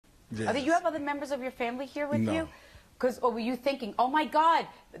Yes. You have other members of your family here with No. you? Or were you thinking, oh my God,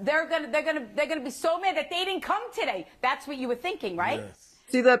 they're gonna be so mad that they didn't come today? That's what you were thinking, right? Yes.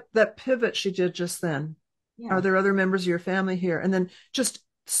 See that pivot she did just then? Yeah. Are there other members of your family here? And then just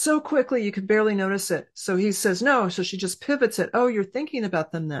so quickly you could barely notice it. So he says no, so she just pivots it. Oh, you're thinking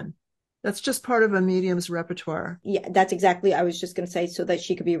about them then. That's just part of a medium's repertoire. Yeah, that's exactly, I was just going to say, so that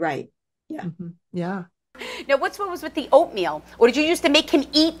she could be right. Yeah. Mm-hmm. Yeah. Now, what was with the oatmeal? Or did you used to make him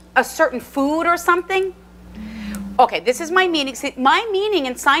eat a certain food or something? Okay, this is my meaning. See, my meaning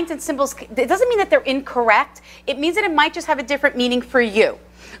in signs and symbols, it doesn't mean that they're incorrect. It means that it might just have a different meaning for you.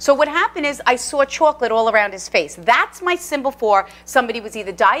 So what happened is I saw chocolate all around his face. That's my symbol for somebody was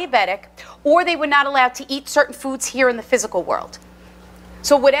either diabetic or they were not allowed to eat certain foods here in the physical world.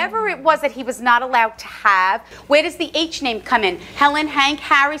 So whatever it was that he was not allowed to have, where does the H name come in? Helen, Hank,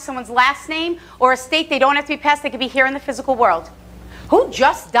 Harry, someone's last name, or a state they don't have to be passed, they could be here in the physical world. Who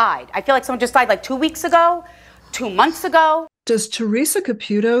just died? I feel like someone just died like 2 weeks ago, 2 months ago. Does Theresa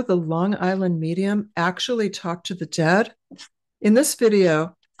Caputo, the Long Island medium, actually talk to the dead? In this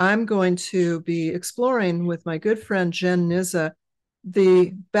video, I'm going to be exploring with my good friend Jen Nizza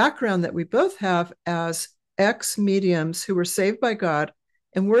the background that we both have as ex-mediums who were saved by God.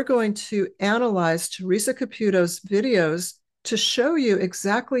 And we're going to analyze Theresa Caputo's videos to show you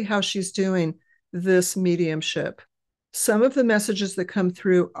exactly how she's doing this mediumship. Some of the messages that come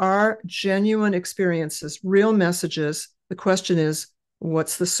through are genuine experiences, real messages. The question is,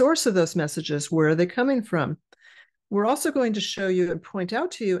 what's the source of those messages? Where are they coming from? We're also going to show you and point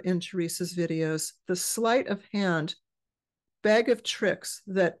out to you in Theresa's videos the sleight of hand bag of tricks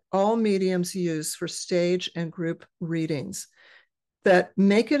that all mediums use for stage and group readings that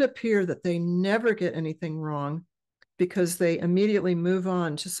make it appear that they never get anything wrong because they immediately move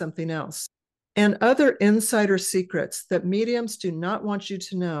on to something else. And other insider secrets that mediums do not want you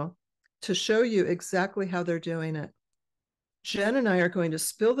to know to show you exactly how they're doing it. Jen and I are going to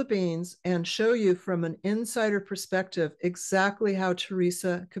spill the beans and show you from an insider perspective exactly how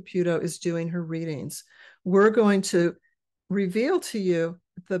Theresa Caputo is doing her readings. We're going to reveal to you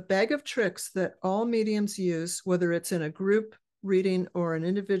the bag of tricks that all mediums use, whether it's in a group reading or an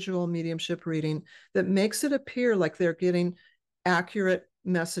individual mediumship reading, that makes it appear like they're getting accurate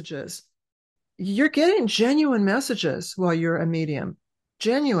messages. You're getting genuine messages while you're a medium,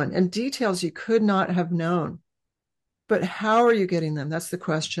 genuine, and details you could not have known. But how are you getting them? That's the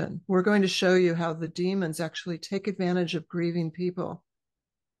question. We're going to show you how the demons actually take advantage of grieving people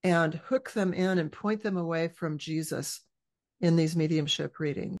and hook them in and point them away from Jesus in these mediumship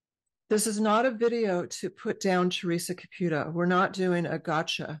readings. This is not a video to put down Theresa Caputo. We're not doing a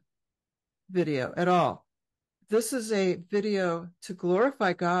gotcha video at all. This is a video to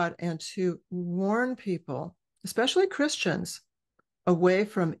glorify God and to warn people, especially Christians, away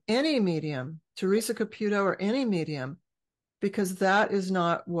from any medium, Theresa Caputo or any medium, because that is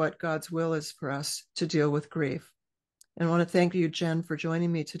not what God's will is for us to deal with grief. And I want to thank you, Jen, for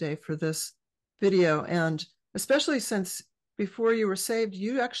joining me today for this video, and especially since before you were saved,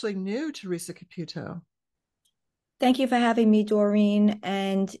 you actually knew Theresa Caputo. Thank you for having me, Doreen.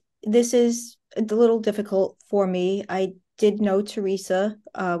 And this is a little difficult for me. I did know Theresa.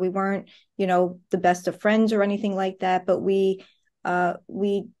 We weren't, the best of friends or anything like that, but we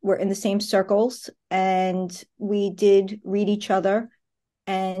were in the same circles and we did read each other.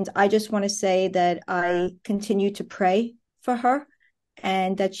 And I just want to say that I continue to pray for her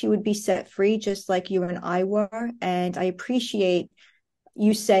and that she would be set free just like you and I were. And I appreciate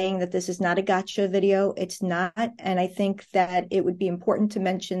you saying that this is not a gotcha video. It's not. And I think that it would be important to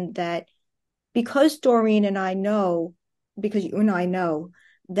mention that because Doreen and I know, because you and I know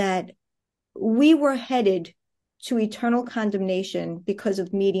that we were headed to eternal condemnation because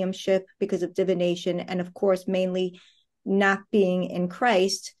of mediumship, because of divination, and of course, mainly not being in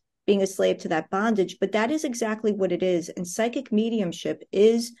Christ, being a slave to that bondage. But that is exactly what it is. And psychic mediumship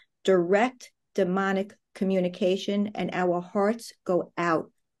is direct demonic communication, and our hearts go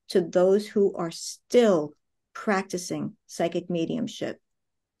out to those who are still practicing psychic mediumship.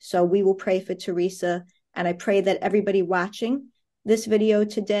 So we will pray for Theresa, and I pray that everybody watching this video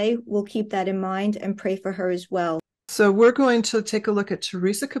today will keep that in mind and pray for her as well. So we're going to take a look at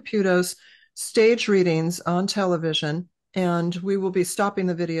Theresa Caputo's stage readings on television, and we will be stopping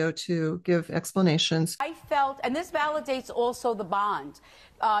the video to give explanations. I felt, and this validates also the bond.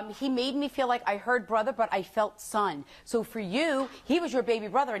 he made me feel like I heard brother, but I felt son. So for you, he was your baby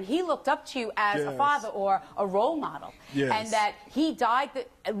brother, and he looked up to you as a father or a role model. And that he died,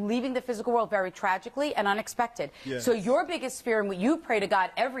 leaving the physical world very tragically and unexpected. So your biggest fear, and what you pray to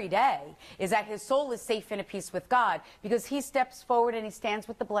God every day, is that his soul is safe and at peace with God, because he steps forward and he stands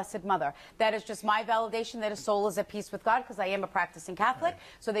with the Blessed Mother. That is just my validation that his soul is at peace with God, because I am a practicing Catholic,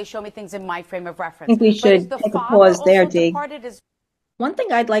 so they show me things in my frame of reference. I think we should take a pause there, Dee. One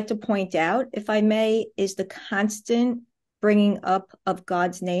thing I'd like to point out, if I may, is the constant bringing up of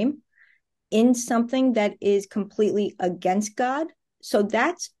God's name in something that is completely against God. So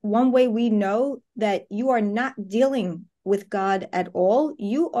that's one way we know that you are not dealing with God at all.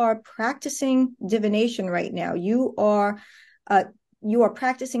 You are practicing divination right now. You are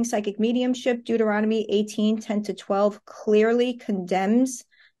practicing psychic mediumship. Deuteronomy 18:10-12 clearly condemns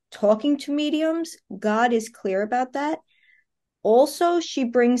talking to mediums. God is clear about that. Also, she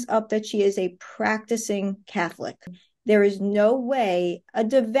brings up that she is a practicing Catholic. There is no way a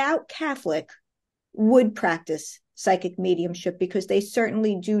devout Catholic would practice psychic mediumship, because they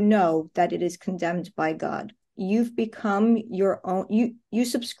certainly do know that it is condemned by God. You've become your own, you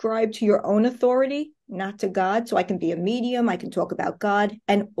subscribe to your own authority, not to God. So I can be a medium, I can talk about God,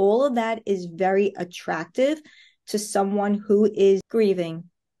 and all of that is very attractive to someone who is grieving.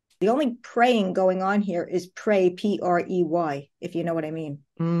 The only praying going on here is pray, P-R-E-Y, if you know what I mean.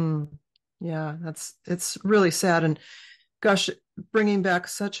 Yeah, it's really sad. And gosh, bringing back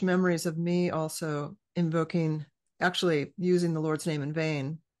such memories of me also actually using the Lord's name in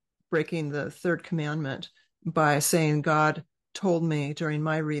vain, breaking the third commandment by saying God told me during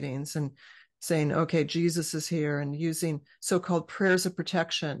my readings, and saying, okay, Jesus is here, and using so-called prayers of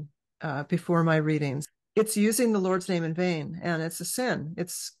protection before my readings. It's using the Lord's name in vain, and it's a sin.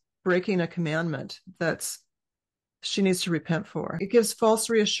 It's breaking a commandment she needs to repent for. It gives false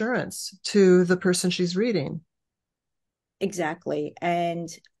reassurance to the person she's reading. Exactly. And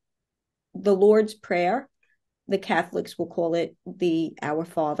the Lord's Prayer, the Catholics will call it the Our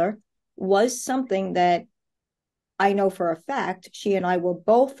Father, was something that I know for a fact she and I were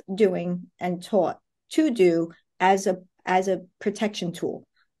both doing and taught to do as a protection tool,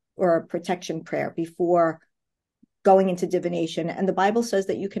 or a protection prayer before going into divination. And the Bible says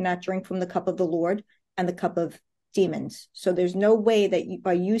that you cannot drink from the cup of the Lord and the cup of demons. So there's no way that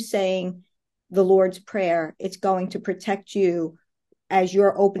by you saying the Lord's Prayer, it's going to protect you as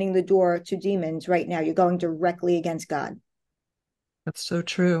you're opening the door to demons right now. You're going directly against God. That's so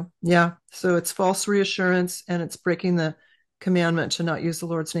true. Yeah. So it's false reassurance, and it's breaking the commandment to not use the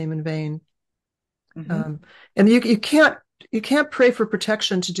Lord's name in vain. And you can't pray for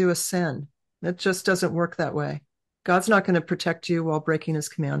protection to do a sin. It just doesn't work that way. God's not going to protect you while breaking his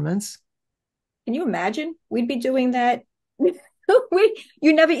commandments. Can you imagine? We'd be doing that. You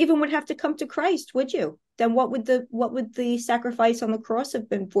never even would have to come to Christ, would you? Then what would the sacrifice on the cross have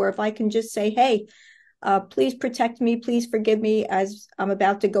been for, if I can just say, hey, please protect me, please forgive me as I'm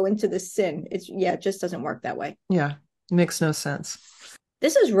about to go into this sin? It just doesn't work that way. Yeah, it makes no sense.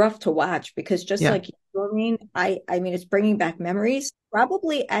 This is rough to watch, because just like you, Doreen, I mean, it's bringing back memories.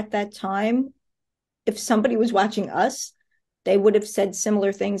 Probably at that time, if somebody was watching us, they would have said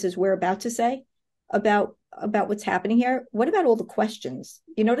similar things as we're about to say about what's happening here. What about all the questions?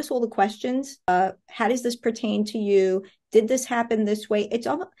 You notice all the questions? How does this pertain to you? Did this happen this way? It's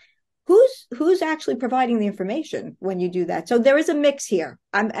all, who's actually providing the information when you do that? So there is a mix here.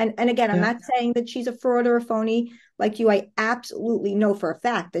 And again, I'm not saying that she's a fraud or a phony like you. I absolutely know for a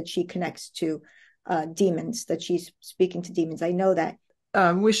fact that she connects to demons, that she's speaking to demons. I know that.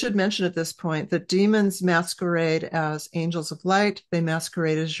 We should mention at this point that demons masquerade as angels of light. They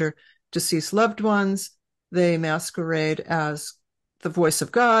masquerade as your deceased loved ones. They masquerade as the voice of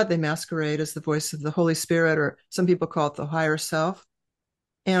God. They masquerade as the voice of the Holy Spirit, or some people call it the higher self.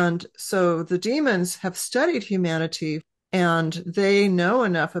 And so the demons have studied humanity, and they know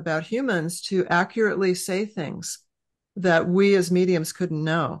enough about humans to accurately say things that we as mediums couldn't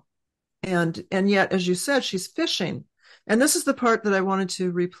know. And yet, as you said, she's fishing. And this is the part that I wanted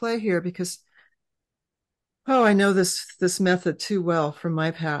to replay here, because, I know this method too well from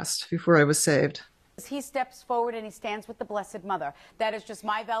my past before I was saved. He steps forward and he stands with the Blessed Mother. That is just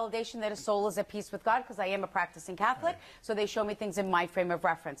my validation that his soul is at peace with God, because I am a practicing Catholic, so they show me things in my frame of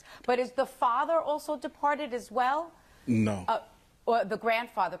reference. But is the father also departed as well? No. Or the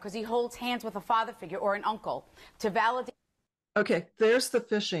grandfather, because he holds hands with a father figure or an uncle to validate. Okay, there's the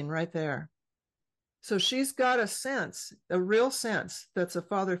fishing right there. So she's got a sense, a real sense that's a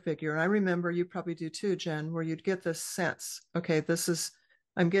father figure. And I remember, you probably do too, Jen, where you'd get this sense, okay,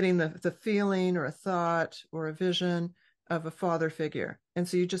 I'm getting the feeling or a thought or a vision of a father figure. And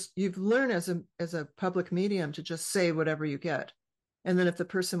so you've learned as a public medium to just say whatever you get. And then if the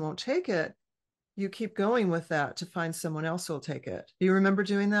person won't take it, you keep going with that to find someone else who will take it. Do you remember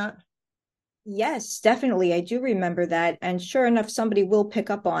doing that? Yes, definitely. I do remember that. And sure enough, somebody will pick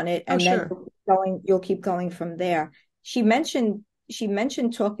up on it, Oh, and then sure. you'll keep going from there. She mentioned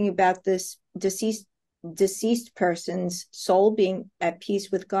talking about this deceased person's soul being at peace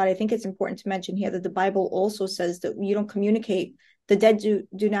with God. I think it's important to mention here that the Bible also says that you don't communicate, the dead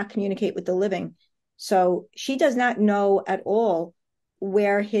do not communicate with the living. So she does not know at all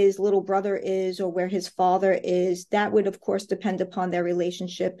where his little brother is or where his father is. That would, of course, depend upon their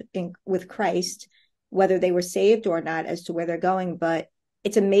relationship with Christ, whether they were saved or not, as to where they're going. But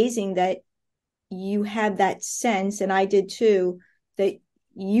it's amazing that you had that sense, and I did too, that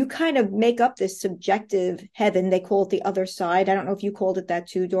you kind of make up this subjective heaven. They call it the other side. I don't know if you called it that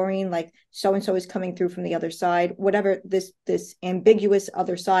too, Doreen, like so and so is coming through from the other side, whatever this ambiguous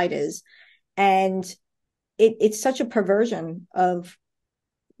other side is. And it's such a perversion of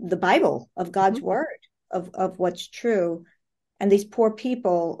the Bible, of God's Mm-hmm. word, of what's true. And these poor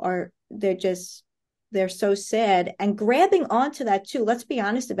people they're so sad and grabbing onto that too. Let's be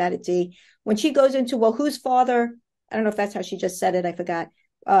honest about it, Dee. When she goes into, well, whose father? I don't know if that's how she just said it. I forgot.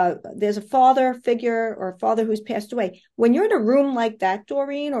 There's a father figure or a father who's passed away. When you're in a room like that,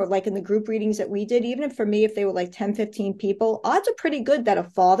 Doreen, or like in the group readings that we did, even for me, if they were like 10, 15 people, odds are pretty good that a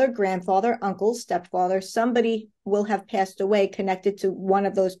father, grandfather, uncle, stepfather, somebody will have passed away connected to one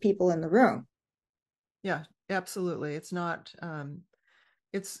of those people in the room. Yeah, absolutely. It's not,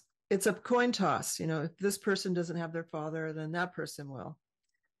 it's a coin toss. If this person doesn't have their father, then that person will.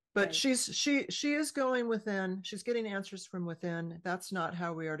 But Right. she is going within. She's getting answers from within. That's not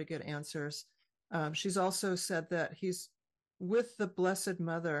how we are to get answers. She's also said that he's with the Blessed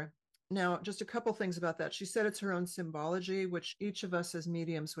Mother. Now, just a couple things about that. She said it's her own symbology, which each of us as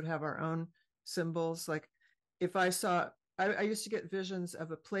mediums would have our own symbols. Like if I used to get visions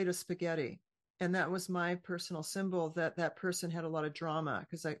of a plate of spaghetti, and that was my personal symbol, that person had a lot of drama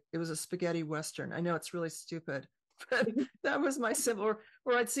because it was a spaghetti Western. I know it's really stupid, but that was my symbol.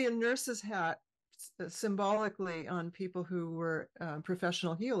 Or I'd see a nurse's hat symbolically on people who were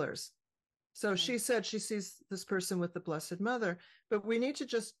professional healers. So she said she sees this person with the Blessed Mother, but we need to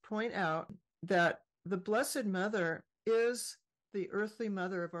just point out that the Blessed Mother is the earthly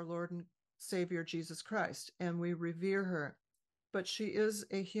mother of our Lord and Savior Jesus Christ, and we revere her. But she is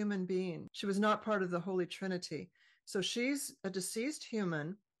a human being. She was not part of the Holy Trinity. So she's a deceased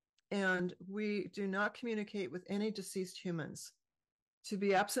human, and we do not communicate with any deceased humans. To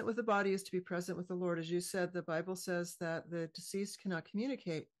be absent with the body is to be present with the Lord. As you said, the Bible says that the deceased cannot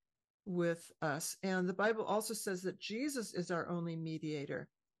communicate with us. And the Bible also says that Jesus is our only mediator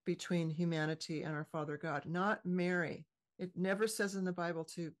between humanity and our Father God, not Mary. It never says in the Bible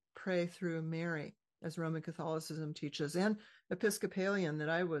to pray through Mary, as Roman Catholicism teaches, and Episcopalian that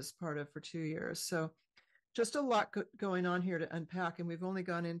I was part of for 2 years. So just a lot going on here to unpack, and we've only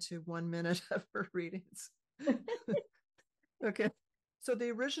gone into 1 minute of her readings. Okay. So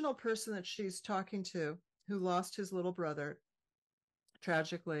the original person that she's talking to, who lost his little brother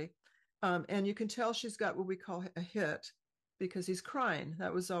tragically, and you can tell she's got what we call a hit because he's crying.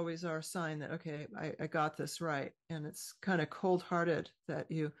 That was always our sign that, okay, I got this right. And it's kind of cold-hearted that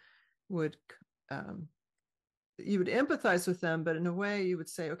you would empathize with them, but in a way you would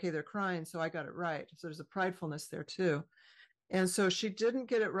say, okay, they're crying, so I got it right. So there's a pridefulness there too. And so she didn't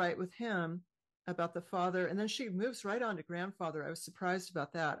get it right with him about the father. And then she moves right on to grandfather. I was surprised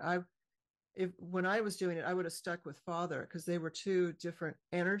about that. When I was doing it, I would have stuck with father because they were two different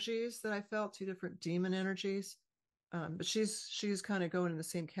energies that I felt, two different demon energies. But she's kind of going in the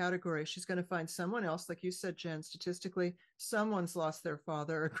same category. She's going to find someone else, like you said, Jen. Statistically, someone's lost their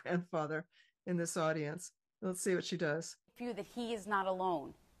father or grandfather in this audience. Let's see what she does. View that he is not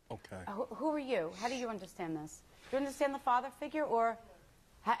alone. Okay. Who are you? How do you understand this? Do you understand the father figure, or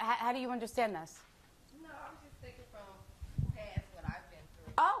how do you understand this? No, I'm just thinking from past what I've been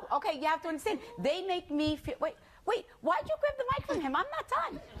through. Oh, okay, you have to understand. They make me feel... Wait, why'd you grab the mic from him? I'm not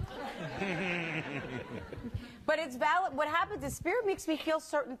done. But it's valid. What happens is spirit makes me feel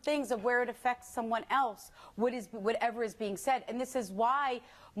certain things of where it affects someone else, whatever is being said. And this is why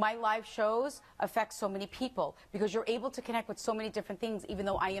my live shows affect so many people, because you're able to connect with so many different things, even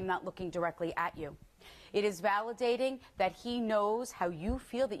though I am not looking directly at you. It is validating that he knows how you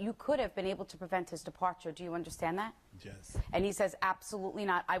feel, that you could have been able to prevent his departure. Do you understand that? Yes. And he says, absolutely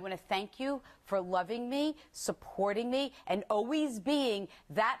not. I want to thank you for loving me, supporting me, and always being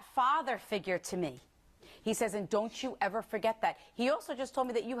that father figure to me. He says, and don't you ever forget that. He also just told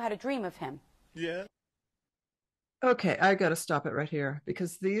me that you had a dream of him. Yeah. Okay, I got to stop it right here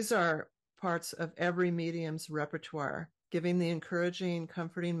because these are parts of every medium's repertoire, giving the encouraging,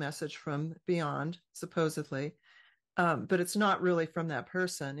 comforting message from beyond, supposedly. But it's not really from that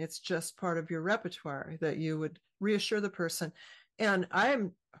person. It's just part of your repertoire that you would reassure the person. And I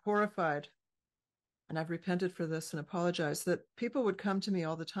am horrified, and I've repented for this and apologized, that people would come to me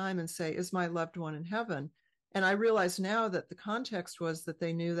all the time and say, "Is my loved one in heaven?" And I realize now that the context was that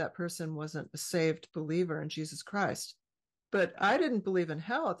they knew that person wasn't a saved believer in Jesus Christ. But I didn't believe in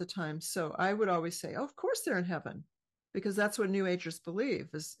hell at the time. So I would always say, "Oh, of course they're in heaven," because that's what New Agers believe,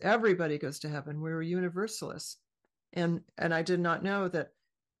 is everybody goes to heaven. We were universalists. And I did not know that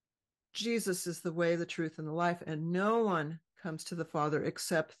Jesus is the way, the truth, and the life, and no one comes to the Father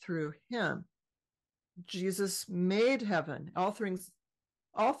except through him. Jesus made heaven. All things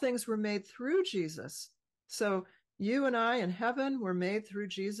were made through Jesus. So you and I in heaven were made through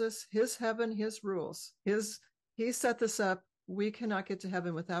Jesus, his heaven, his rules. He set this up. We cannot get to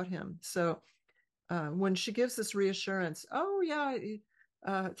heaven without him. So when she gives this reassurance, "Oh yeah,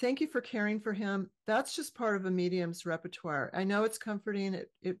 thank you for caring for him," that's just part of a medium's repertoire. I know it's comforting.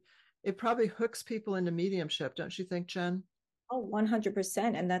 It probably hooks people into mediumship, don't you think, Jen? Oh,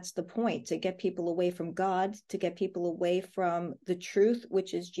 100%. And that's the point, to get people away from God, to get people away from the truth,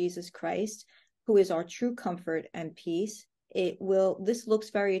 which is Jesus Christ, who is our true comfort and peace. This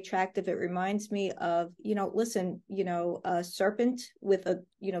looks very attractive. It reminds me of, listen, a serpent with the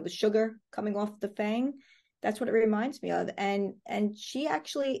sugar coming off the fang. That's what it reminds me of. And she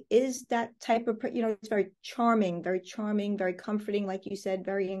actually is that type of, it's very charming, very comforting, like you said,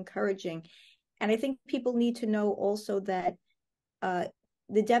 very encouraging. And I think people need to know also that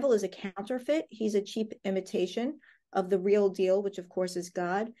the devil is a counterfeit. He's a cheap imitation of the real deal, which of course is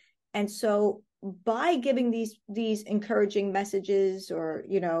God. And so by giving these encouraging messages or,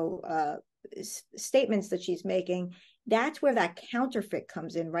 statements that she's making, that's where that counterfeit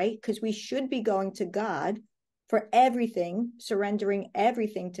comes in, right? Because we should be going to God for everything, surrendering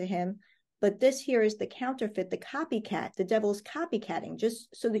everything to him. But this here is the counterfeit, the copycat. The devil's copycatting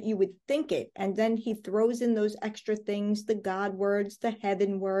just so that you would think it. And then he throws in those extra things, the God words, the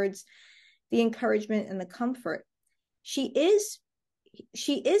heaven words, the encouragement and the comfort. She is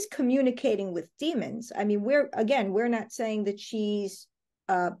communicating with demons. I mean, we're not saying that she's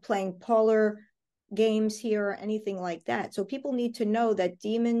playing parlor games here or anything like that. So people need to know that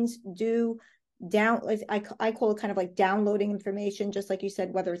demons do I call it kind of like downloading information, just like you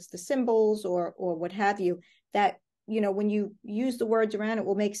said, whether it's the symbols or what have you, that, when you use the words around, it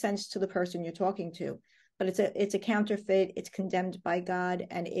will make sense to the person you're talking to. But it's a counterfeit, it's condemned by God,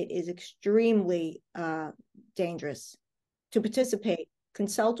 and it is extremely dangerous to participate,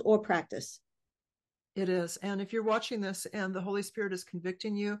 consult, or practice. It is. And if you're watching this and the Holy Spirit is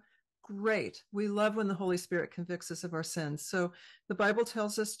convicting you, great. We love when the Holy Spirit convicts us of our sins. So the Bible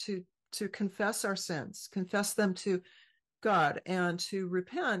tells us to confess our sins, confess them to God, and to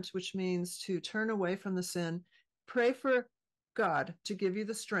repent, which means to turn away from the sin. Pray for God to give you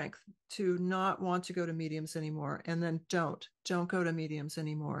the strength to not want to go to mediums anymore. And then don't go to mediums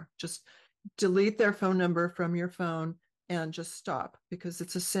anymore. Just delete their phone number from your phone and just stop, because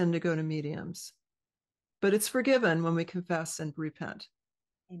it's a sin to go to mediums. But it's forgiven when we confess and repent.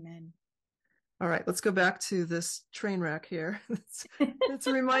 Amen. All right, let's go back to this train wreck here. It's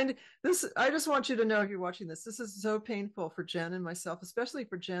a reminder. I just want you to know, if you're watching this is so painful for Jen and myself, especially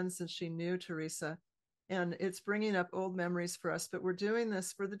for Jen, since she knew Theresa. And it's bringing up old memories for us. But we're doing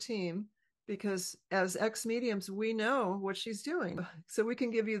this for the team because as ex-mediums, we know what she's doing. So we can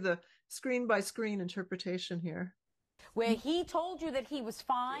give you the screen-by-screen interpretation here. Where he told you that he was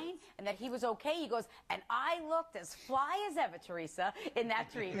fine and that he was okay. He goes, "And I looked as fly as ever, Theresa, in that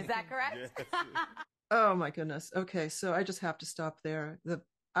dream." Is that correct? Yes. Oh my goodness. Okay, so I just have to stop there.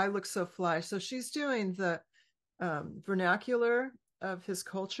 I look so fly. So she's doing the vernacular of his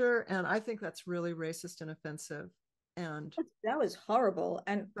culture, and I think that's really racist and offensive. And that was horrible.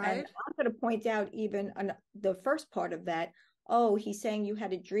 right? And I'm going to point out even the first part of that. Oh, he's saying you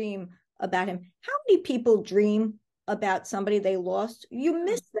had a dream about him. How many people dream about somebody they lost? You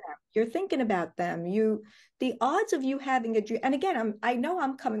miss them. You're thinking about them. The odds of you having a dream. And again, I know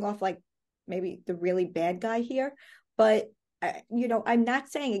I'm coming off like maybe the really bad guy here, but I'm not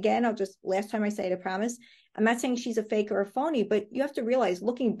saying, again, last time I say it, I promise, I'm not saying she's a fake or a phony, but you have to realize,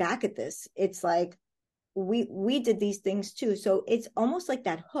 looking back at this, it's like we did these things too. So it's almost like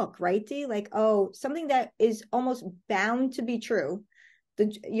that hook, right, Dee? Like, oh, something that is almost bound to be true.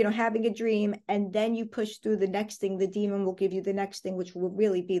 Having a dream, and then you push through the next thing, the demon will give you the next thing, which will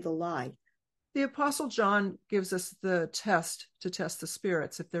really be the lie. The Apostle John gives us the test to test the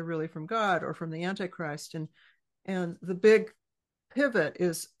spirits, if they're really from God or from the Antichrist. And And the big pivot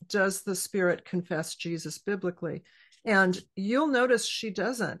is, does the spirit confess Jesus biblically? And you'll notice she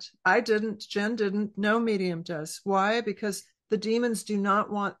doesn't. I didn't, Jen didn't, no medium does. Why? Because the demons do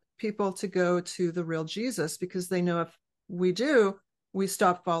not want people to go to the real Jesus, because they know if we do, we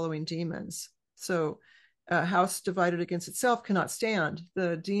stop following demons. So a house divided against itself cannot stand.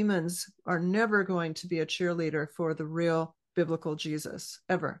 The demons are never going to be a cheerleader for the real biblical Jesus,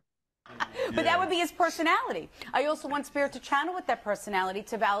 ever. But that would be his personality. I also want spirit to channel with that personality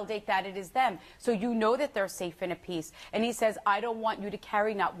to validate that it is them. So you know that they're safe and at peace. And he says, I don't want you to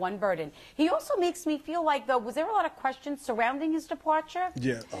carry not one burden. He also makes me feel like, though, was there a lot of questions surrounding his departure?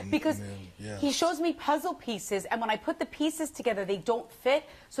 Yeah. Because he shows me puzzle pieces, and when I put the pieces together, they don't fit.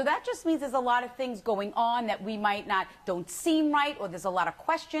 So that just means there's a lot of things going on that we might not, don't seem right, or there's a lot of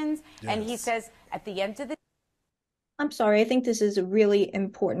questions. Yes. And he says, at the end of the I'm sorry, I think this is a really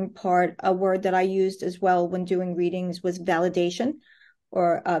important part. A word that I used as well when doing readings was validation,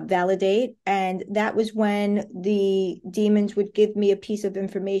 or validate. And that was when the demons would give me a piece of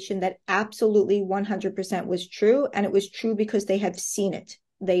information that absolutely 100% was true. And it was true because they have seen it.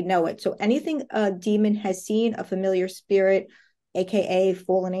 They know it. So anything a demon has seen, a familiar spirit, AKA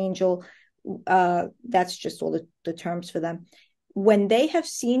fallen angel, that's just all the terms for them. When they have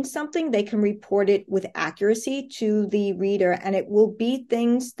seen something, they can report it with accuracy to the reader, and it will be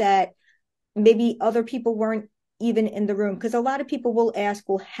things that maybe other people weren't even in the room. Because a lot of people will ask,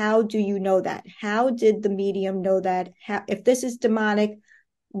 well, how do you know that? How did the medium know that? If this is demonic,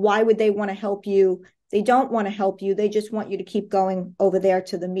 why would they want to help you? They don't want to help you. They just want you to keep going over there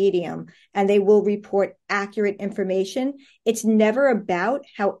to the medium, and they will report accurate information. It's never about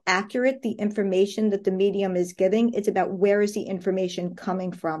how accurate the information that the medium is giving. It's about where is the information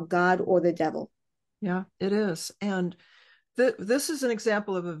coming from, God or the devil. Yeah, it is. And this is an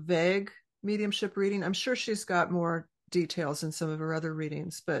example of a vague mediumship reading. I'm sure she's got more details in some of her other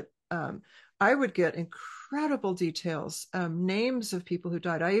readings, but I would get incredible details, names of people who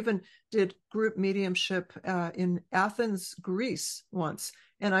died. I even did group mediumship in Athens, Greece once,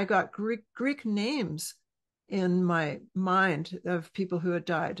 and I got Greek names in my mind of people who had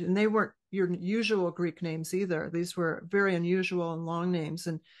died. And they weren't your usual Greek names either. These were very unusual and long names.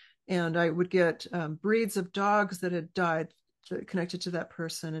 And I would get breeds of dogs that had died connected to that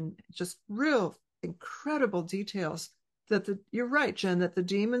person, and just real incredible details that you're right, Jen, that the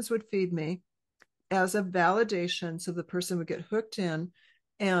demons would feed me as a validation, so the person would get hooked in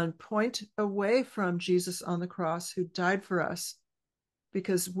and point away from Jesus on the cross, who died for us,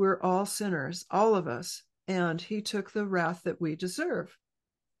 because we're all sinners, all of us, and he took the wrath that we deserve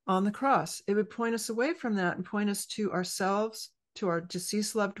on the cross. It would point us away from that and point us to ourselves, to our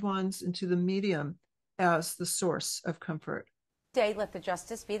deceased loved ones, and to the medium as the source of comfort. Day, let the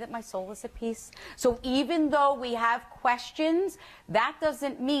justice be that my soul is at peace. So even though we have questions, that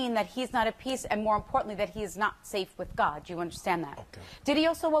doesn't mean that he's not at peace, and more importantly, that he is not safe with God. Do you understand that? Okay. Did he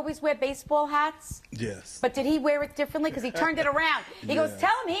also always wear baseball hats? Yes. But did he wear it differently? Because he turned it around. He goes,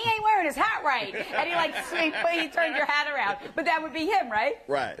 tell him he ain't wearing his hat right. And he turned your hat around. But that would be him, right?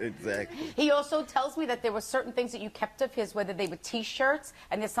 Right, exactly. He also tells me that there were certain things that you kept of his, whether they were T-shirts,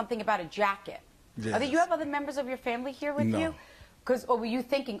 and there's something about a jacket. Yes. Do you have other members of your family here with you? Or were you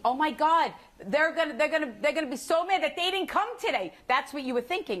thinking, oh my God, they're gonna be so mad that they didn't come today? That's what you were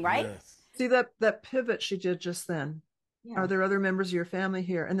thinking, right? Yes. See that pivot she did just then. Yeah. Are there other members of your family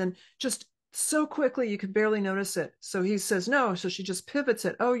here? And then just so quickly you could barely notice it. So he says no. So she just pivots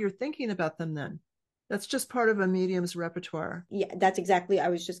it. Oh, you're thinking about them then. That's just part of a medium's repertoire. Yeah, that's exactly. I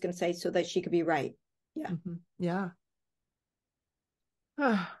was just going to say, so that she could be right. Yeah. Mm-hmm. Yeah.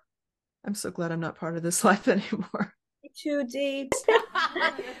 Oh, I'm so glad I'm not part of this life anymore. Too deep.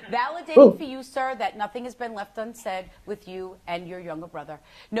 Validating for you, sir, that nothing has been left unsaid with you and your younger brother.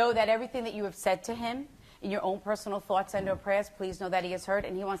 Know that everything that you have said to him in your own personal thoughts and or prayers, please know that he has heard,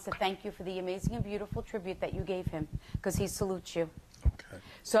 and he wants to thank you for the amazing and beautiful tribute that you gave him, because he salutes you. Okay.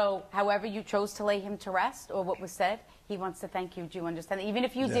 So however you chose to lay him to rest, or what was said, he wants to thank you. Do you understand? Even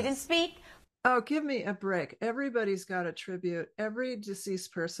if you didn't speak. Oh, give me a break. Everybody's got a tribute. Every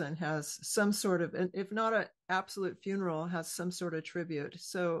deceased person has some sort of, and if not an absolute funeral, has some sort of tribute.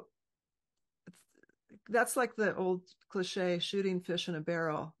 So that's like the old cliche, shooting fish in a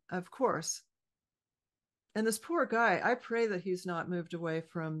barrel, of course. And this poor guy, I pray that he's not moved away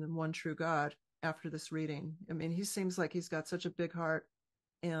from the one true God after this reading. I mean, he seems like he's got such a big heart,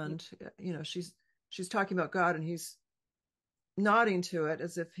 and she's talking about God, and he's nodding to it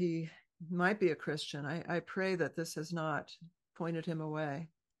as if he might be a Christian. I pray that this has not pointed him away.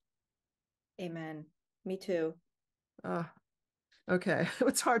 Amen. Me too. Okay.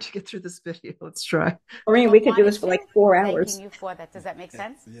 It's hard to get through this video. Let's try. Doreen, we could do this for like 4 hours. Thanking you for that. Does that make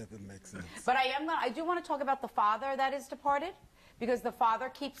sense? Yeah, that makes sense. But I do want to talk about the father that is departed, because the father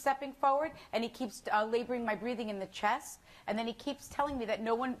keeps stepping forward and he keeps laboring my breathing in the chest. And then he keeps telling me that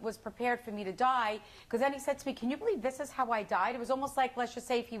no one was prepared for me to die. Because then he said to me, can you believe this is how I died? It was almost like, let's just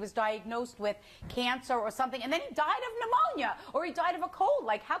say if he was diagnosed with cancer or something, and then he died of pneumonia or he died of a cold.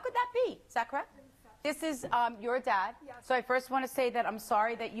 Like, how could that be? Is that correct? This is your dad. Yes. So I first want to say that I'm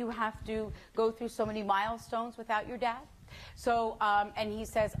sorry that you have to go through so many milestones without your dad. So, and he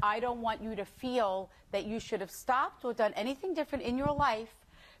says, I don't want you to feel that you should have stopped or done anything different in your life,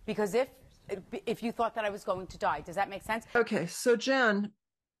 because if you thought that I was going to die. Does that make sense? Okay. So Jenn,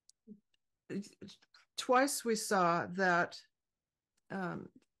 twice we saw that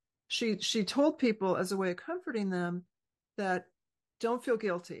she told people as a way of comforting them that don't feel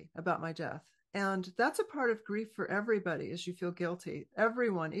guilty about my death. And that's a part of grief for everybody, is you feel guilty.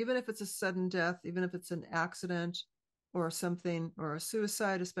 Everyone, even if it's a sudden death, even if it's an accident or something, or a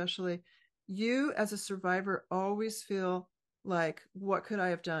suicide especially, you as a survivor always feel like, what could I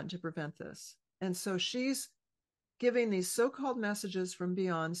have done to prevent this? And so she's giving these so-called messages from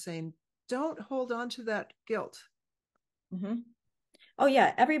beyond saying, don't hold on to that guilt. Mm-hmm. Oh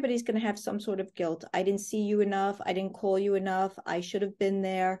yeah, everybody's going to have some sort of guilt. I didn't see you enough. I didn't call you enough. I should have been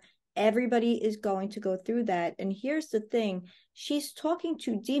there. Everybody is going to go through that. And here's the thing. She's talking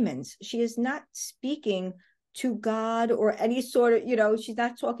to demons. She is not speaking to God or any sort of, she's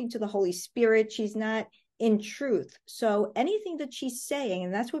not talking to the Holy Spirit. She's not in truth. So anything that she's saying,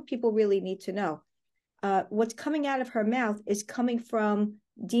 and that's what people really need to know, what's coming out of her mouth is coming from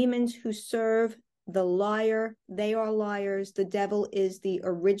demons who serve the liar. They are liars. The devil is the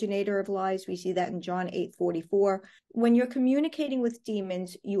originator of lies. We see that in John 8:44. When you're communicating with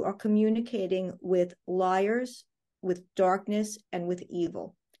demons, you are communicating with liars, with darkness, and with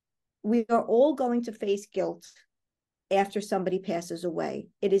evil. We are all going to face guilt after somebody passes away.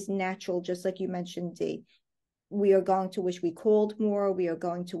 It is natural, just like you mentioned, Dee. We are going to wish we called more. We are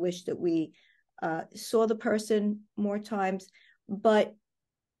going to wish that we saw the person more times. But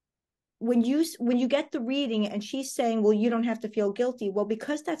when you get the reading and she's saying, well, you don't have to feel guilty. Well,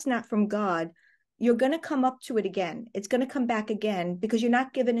 because that's not from God, you're going to come up to it again. It's going to come back again, because you're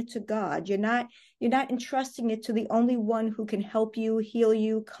not giving it to God. You're not entrusting it to the only one who can help you, heal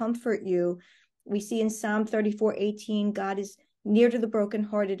you, comfort you. We see in Psalm 34:18, God is near to the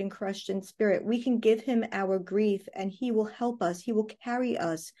brokenhearted and crushed in spirit. We can give him our grief and he will help us. He will carry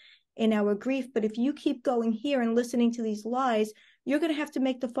us in our grief. But if you keep going here and listening to these lies, you're going to have to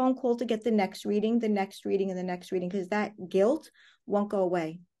make the phone call to get the next reading, the next reading, and the next reading, because that guilt won't go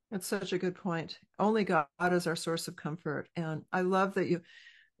away. That's such a good point. Only God is our source of comfort. And I love that you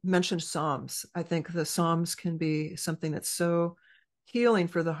mentioned Psalms. I think the Psalms can be something that's so healing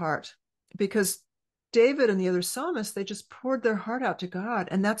for the heart, because David and the other psalmists, they just poured their heart out to God.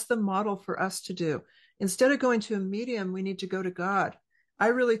 And that's the model for us to do. Instead of going to a medium, we need to go to God. I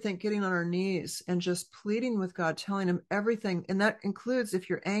really think getting on our knees and just pleading with God, telling him everything. And that includes if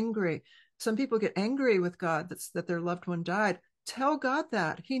you're angry. Some people get angry with God that their loved one died. Tell God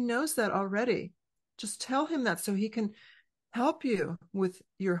that. He knows that already. Just tell him that so he can help you with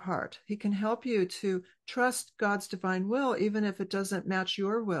your heart. He can help you to trust God's divine will, even if it doesn't match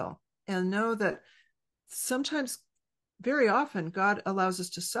your will. And know that sometimes, very often, God allows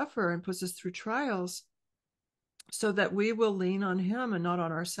us to suffer and puts us through trials so that we will lean on him and not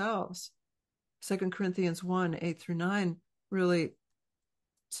on ourselves. 2 Corinthians 1:8-9 really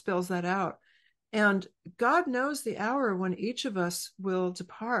spells that out. And God knows the hour when each of us will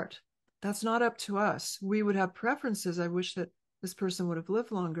depart. That's not up to us. We would have preferences. I wish that this person would have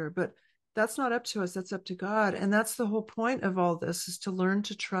lived longer, but that's not up to us. That's up to God. And that's the whole point of all this, is to learn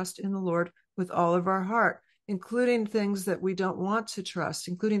to trust in the Lord with all of our heart, including things that we don't want to trust,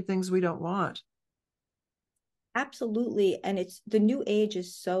 including things we don't want. Absolutely. And the new age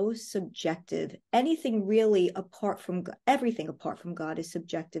is so subjective. Anything really apart from God, everything apart from God is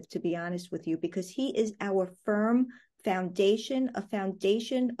subjective, to be honest with you, because he is our firm foundation, a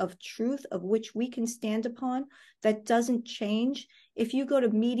foundation of truth of which we can stand upon that doesn't change. If you go to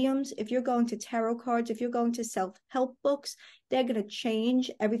mediums, if you're going to tarot cards, if you're going to self-help books, they're going to change.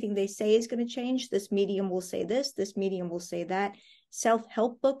 Everything they say is going to change. This medium will say this medium will say that.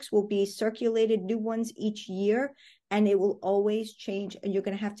 Self-help books will be circulated, new ones each year, and it will always change. And you're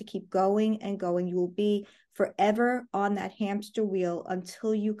going to have to keep going and going. You will be forever on that hamster wheel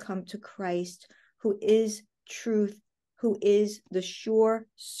until you come to Christ, who is truth, who is the sure,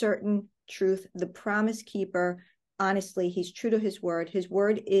 certain truth, the promise keeper. Honestly, he's true to his word. His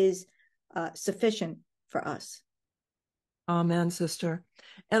word is sufficient for us. Amen, sister.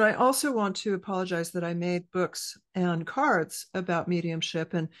 And I also want to apologize that I made books and cards about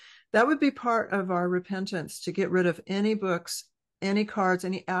mediumship. And that would be part of our repentance, to get rid of any books, any cards,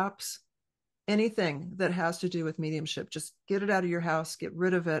 any apps, anything that has to do with mediumship. Just get it out of your house, get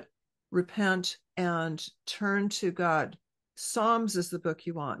rid of it, repent, and turn to God. Psalms is the book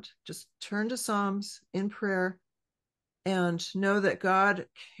you want. Just turn to Psalms in prayer and know that God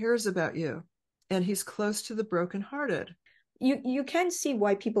cares about you and he's close to the brokenhearted. You can see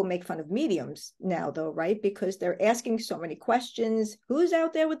why people make fun of mediums now, though, right? Because they're asking so many questions. Who's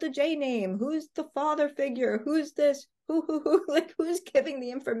out there with the J name? Who's the father figure? Who's this? Who? Like, who's giving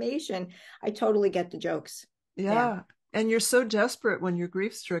the information? I totally get the jokes. Yeah. And you're so desperate when you're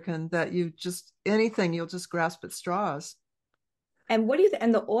grief stricken that you just, anything, you'll just grasp at straws. And what do you think?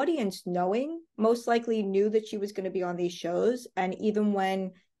 And the audience, knowing, most likely knew that she was going to be on these shows. And even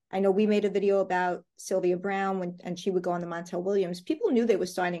when, I know we made a video about Sylvia Brown and she would go on the Montel Williams, people knew they were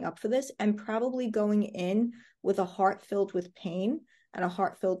signing up for this and probably going in with a heart filled with pain and a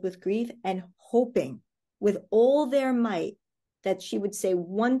heart filled with grief and hoping with all their might that she would say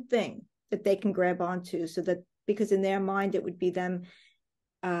one thing that they can grab onto, so that, because in their mind, it would be them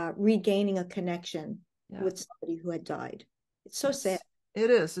regaining a connection with somebody who had died. It's so sad. It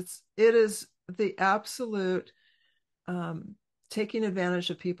is. It is the absolute taking advantage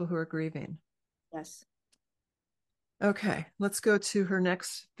of people who are grieving. Yes. Okay, let's go to her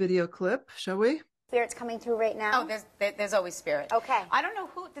next video clip, shall we? Spirit's coming through right now. Oh, there's always spirit. Okay. I don't know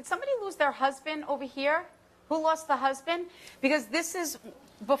did somebody lose their husband over here? Who lost the husband? Because this is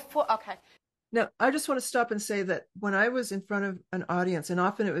before, okay. Now, I just want to stop and say that when I was in front of an audience, and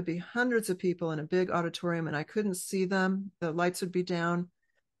often it would be hundreds of people in a big auditorium, and I couldn't see them, the lights would be down,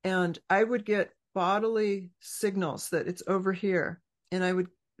 and I would get bodily signals that it's over here. And I would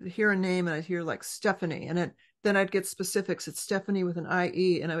hear a name, and I'd hear like Stephanie, and then I'd get specifics. It's Stephanie with an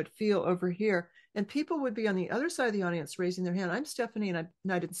IE, and I would feel over here. And people would be on the other side of the audience raising their hand. I'm Stephanie, and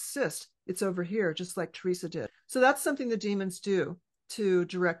I'd insist it's over here, just like Theresa did. So that's something the demons do to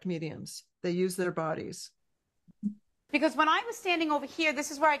direct mediums. They use their bodies. Because when I was standing over here,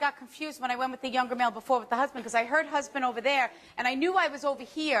 this is where I got confused when I went with the younger male before with the husband, because I heard husband over there, and I knew I was over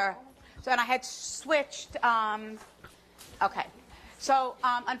here, so, and I had switched. Okay. So,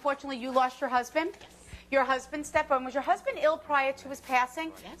 unfortunately, you lost your husband. Your husband stepped on. Was your husband ill prior to his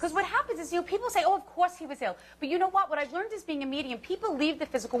passing? Because what happens is, people say, oh, of course he was ill. But you know what? What I've learned is being a medium, people leave the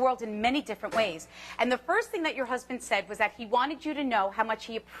physical world in many different ways. And the first thing that your husband said was that he wanted you to know how much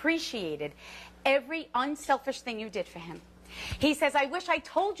he appreciated every unselfish thing you did for him. He says, I wish I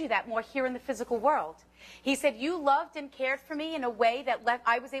told you that more here in the physical world. He said, you loved and cared for me in a way that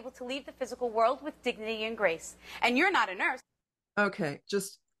I was able to leave the physical world with dignity and grace. And you're not a nurse. Okay,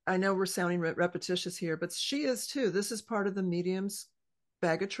 I know we're sounding repetitious here, but she is too. This is part of the medium's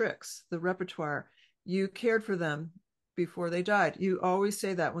bag of tricks, the repertoire. You cared for them before they died. You always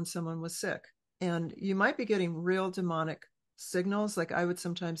say that when someone was sick. And you might be getting real demonic signals. Like I would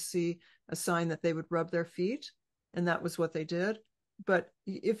sometimes see a sign that they would rub their feet, and that was what they did. But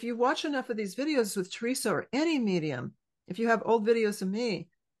if you watch enough of these videos with Theresa or any medium, if you have old videos of me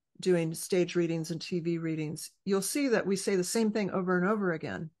doing stage readings and TV readings, you'll see that we say the same thing over and over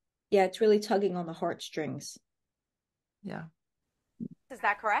again. Yeah, it's really tugging on the heartstrings. Yeah. Is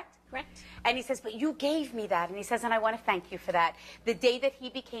that correct? Correct. And he says, but you gave me that. And he says, and I want to thank you for that. The day that he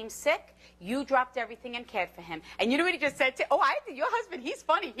became sick, you dropped everything and cared for him. And you know what he just said to, your husband, he's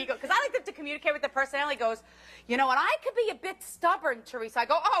funny. He goes, because I like to communicate with the personality. He goes, you know, and I could be a bit stubborn, Theresa. I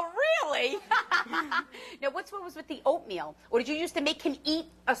go, oh, really? Now, what was with the oatmeal? Or did you used to make him eat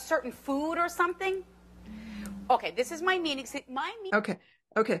a certain food or something? Okay, this is my meaning.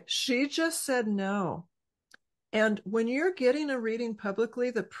 Okay. She just said no. And when you're getting a reading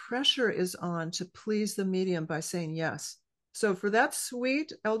publicly, the pressure is on to please the medium by saying yes. So for that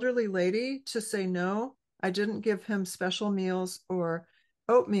sweet elderly lady to say no, I didn't give him special meals or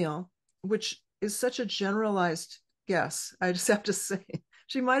oatmeal, which is such a generalized guess. I just have to say,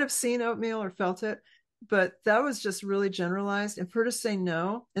 she might have seen oatmeal or felt it, but that was just really generalized. And for her to say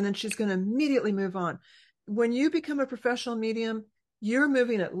no, and then she's going to immediately move on. When you become a professional medium, you're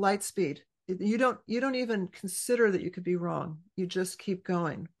moving at light speed. You don't even consider that you could be wrong. You just keep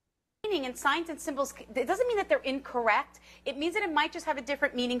going. Meaning and signs and symbols, it doesn't mean that they're incorrect. It means that it might just have a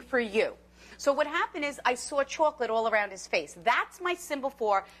different meaning for you. So what happened is I saw chocolate all around his face. That's my symbol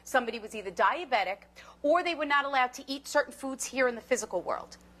for somebody was either diabetic or they were not allowed to eat certain foods here in the physical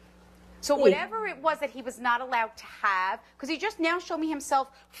world. So whatever it was that he was not allowed to have, because he just now showed me himself.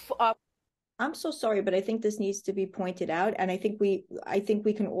 I'm so sorry, but I think this needs to be pointed out. And I think we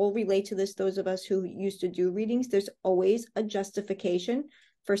can all relate to this, those of us who used to do readings. There's always a justification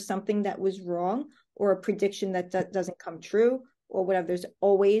for something that was wrong, or a prediction that doesn't come true, or whatever. There's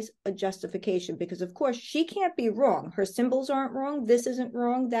always a justification, because of course she can't be wrong. Her symbols aren't wrong. This isn't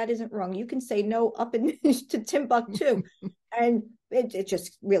wrong. That isn't wrong. You can say no up in to Timbuktu, and it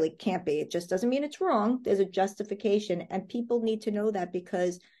just really can't be. It just doesn't mean it's wrong. There's a justification, and people need to know that,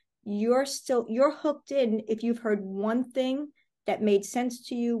 because you're hooked in if you've heard one thing that made sense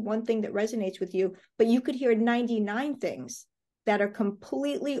to you, one thing that resonates with you, but you could hear 99 things that are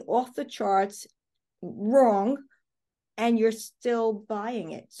completely off the charts, wrong, and you're still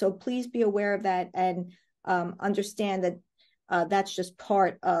buying it. So please be aware of that, and understand that that's just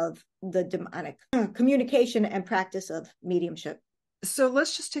part of the demonic communication and practice of mediumship. So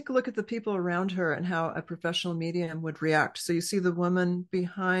let's just take a look at the people around her and how a professional medium would react. So you see the woman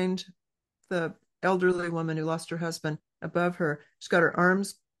behind the elderly woman who lost her husband above her. She's got her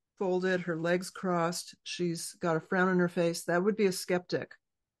arms folded, her legs crossed. She's got a frown on her face. That would be a skeptic.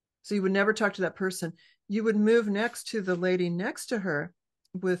 So you would never talk to that person. You would move next to the lady next to her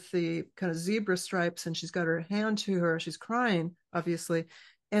with the kind of zebra stripes, and she's got her hand to her. She's crying, obviously.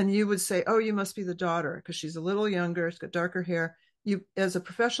 And you would say, oh, you must be the daughter, because she's a little younger. She's got darker hair. You, as a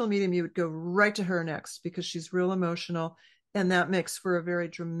professional medium, you would go right to her next, because she's real emotional, and that makes for a very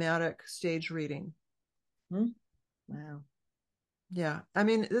dramatic stage reading. Wow. Yeah. I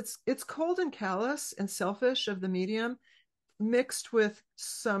mean, it's cold and callous and selfish of the medium, mixed with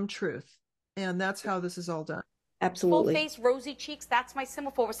some truth. And that's how this is all done. Absolutely. Full face, rosy cheeks, that's my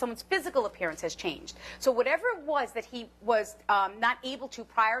symbol for where someone's physical appearance has changed. So whatever it was that he was not able to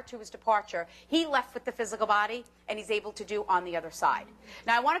prior to his departure, he left with the physical body, and he's able to do on the other side.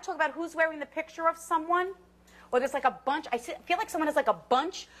 Now I want to talk about who's wearing the picture of someone, or there's like a bunch, feel like someone has like a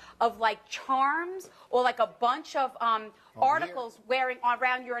bunch of like charms, or like a bunch of articles wearing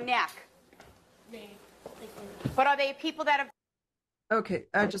around your neck. But are they people that have... Okay,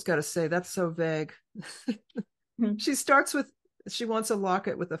 I just got to say, that's so vague. She starts with, she wants a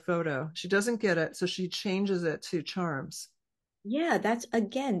locket with a photo. She doesn't get it, so she changes it to charms. Yeah,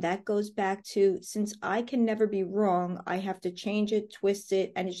 that goes back to, since I can never be wrong, I have to change it, twist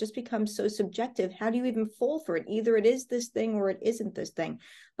it, and it just becomes so subjective. How do you even fall for it? Either it is this thing or it isn't this thing.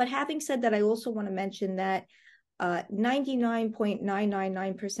 But having said that, I also want to mention that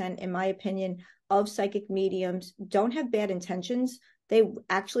 99.999%, in my opinion, of psychic mediums don't have bad intentions. They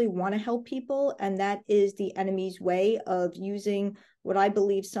actually want to help people, and that is the enemy's way of using what I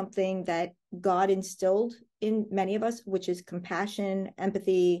believe something that God instilled in many of us, which is compassion,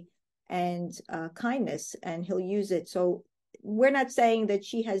 empathy, and kindness, and he'll use it. So we're not saying that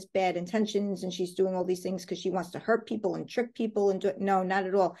she has bad intentions and she's doing all these things because she wants to hurt people and trick people and no, not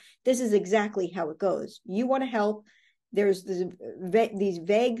at all. This is exactly how it goes. You want to help. There's these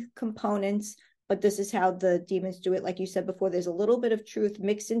vague components, but this is how the demons do it. Like you said before, there's a little bit of truth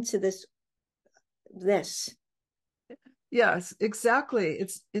mixed into this. Yes, exactly.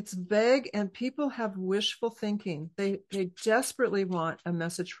 It's vague, and people have wishful thinking. They desperately want a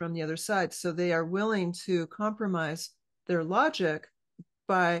message from the other side, so they are willing to compromise their logic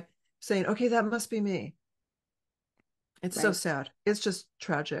by saying, okay, that must be me. It's so sad. It's just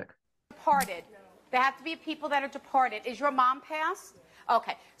tragic. Departed. There have to be people that are departed. Is your mom passed?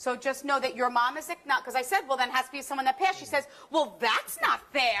 Okay, so just know that your mom is not, because I said, well, then it has to be someone that passed. She says, well, that's not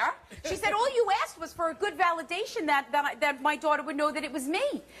fair. She said, all you asked was for a good validation that my daughter would know that it was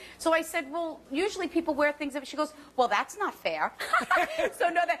me. So I said, well, usually people wear things that, she goes, well, that's not fair. So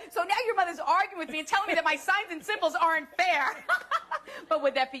now your mother's arguing with me and telling me that my signs and symbols aren't fair. But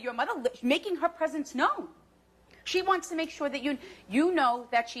would that be your mother making her presence known? She wants to make sure that you know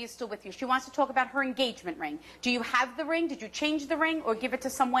that she is still with you. She wants to talk about her engagement ring. Do you have the ring? Did you change the ring or give it to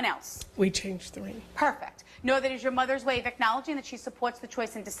someone else? We changed the ring. Perfect. Know that is your mother's way of acknowledging that she supports the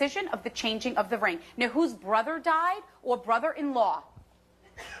choice and decision of the changing of the ring. Now, whose brother died or brother-in-law?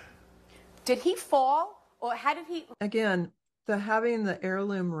 Did he fall or how did he... Again, having the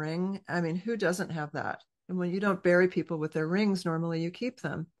heirloom ring, I mean, who doesn't have that? And when you don't bury people with their rings, normally you keep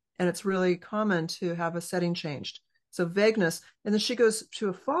them. And it's really common to have a setting changed. So vagueness. And then she goes to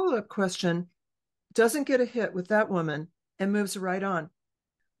a follow-up question, doesn't get a hit with that woman, and moves right on.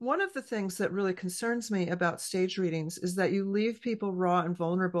 One of the things that really concerns me about stage readings is that you leave people raw and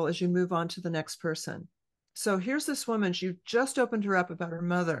vulnerable as you move on to the next person. So here's this woman, you just opened her up about her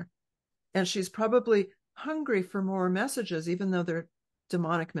mother, and she's probably hungry for more messages, even though they're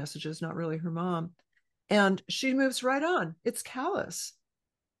demonic messages, not really her mom. And she moves right on. It's callous.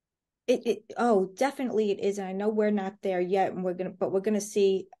 Definitely it is. And I know we're not there yet, and we're gonna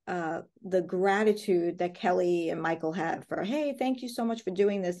see the gratitude that Kelly and Michael have for, hey, thank you so much for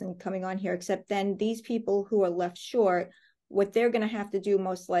doing this and coming on here. Except then these people who are left short, what they're gonna have to do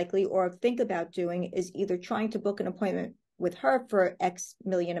most likely or think about doing is either trying to book an appointment with her for X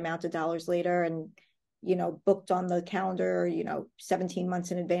million amount of dollars later and booked on the calendar, 17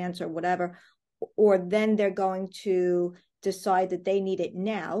 months in advance or whatever, or then they're going to decide that they need it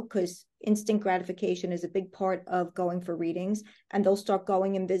now because instant gratification is a big part of going for readings, and they'll start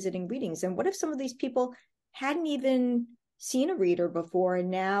going and visiting readings. And what if some of these people hadn't even seen a reader before and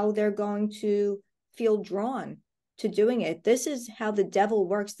now they're going to feel drawn to doing it? This is how the devil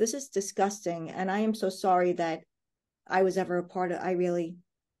works. This is disgusting. And I am so sorry that I was ever a part of. I really,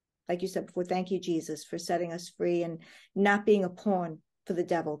 like you said before, thank you, Jesus, for setting us free and not being a pawn for the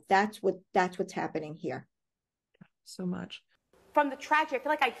devil. That's what's happening here. So much. From the tragedy, I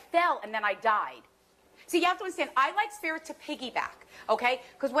feel like I fell and then I died. See, you have to understand, I like spirit to piggyback, okay?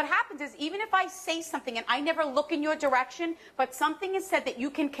 Because what happens is, even if I say something and I never look in your direction, but something is said that you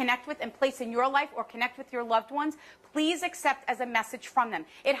can connect with and place in your life or connect with your loved ones, please accept as a message from them.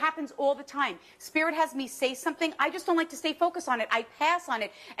 It happens all the time. Spirit has me say something, I just don't like to stay focused on it. I pass on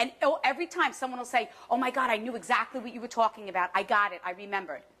it. And every time someone will say, oh my God, I knew exactly what you were talking about. I got it. I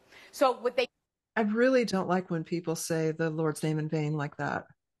remembered. So what they... I really don't like when people say the Lord's name in vain like that.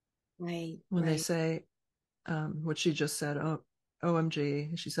 Right. When they say what she just said,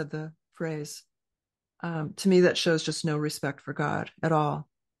 OMG, she said the phrase. To me, that shows just no respect for God at all.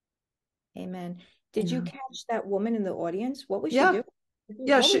 Amen. Did you catch that woman in the audience? What was she Yeah. doing?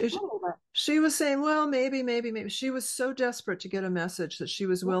 Yeah, she was saying, well, maybe. She was so desperate to get a message that she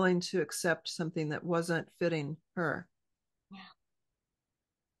was willing to accept something that wasn't fitting her.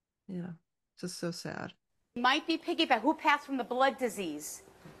 Yeah. Just so sad. might be piggyback. Who passed from the blood disease?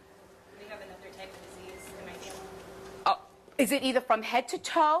 We have another type of disease in my family. Oh, is it either from head to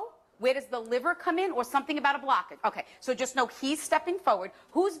toe? Where does the liver come in, or something about a blockage? Okay, so just know he's stepping forward.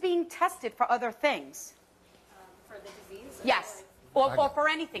 Who's being tested for other things? For the disease? Yes, or for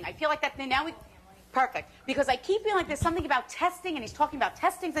anything. I feel like that now we... Perfect. Because I keep feeling like there's something about testing, and he's talking about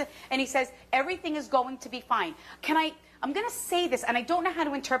testing, and he says everything is going to be fine. I'm going to say this, and I don't know how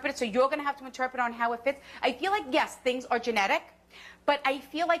to interpret it, so you're going to have to interpret on how it fits. I feel like, yes, things are genetic, but I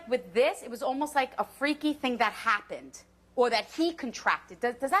feel like with this, it was almost like a freaky thing that happened, or that he contracted.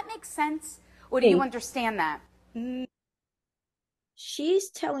 Does that make sense? Or do you understand that? She's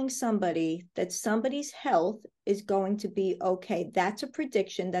telling somebody that somebody's health is going to be okay. That's a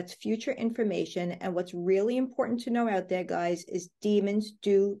prediction. That's future information. And what's really important to know out there, guys, is demons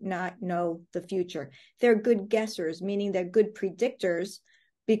do not know the future. They're good guessers, meaning they're good predictors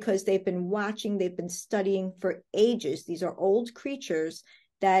because they've been watching, they've been studying for ages. These are old creatures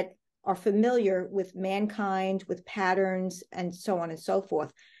that are familiar with mankind, with patterns, and so on and so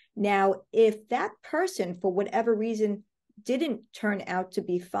forth. Now, if that person, for whatever reason, didn't turn out to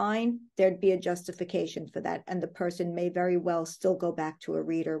be fine, there'd be a justification for that. And the person may very well still go back to a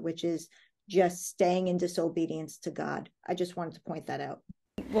reader, which is just staying in disobedience to God. I just wanted to point that out.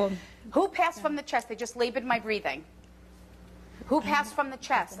 Well, who passed from the chest? They just labored my breathing. Who passed from the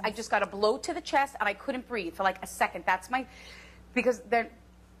chest? I just got a blow to the chest and I couldn't breathe for like a second. That's because they're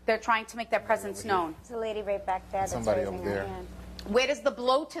trying to make their presence known. There's a lady right back there that's Somebody raising over her there. hand. Where does the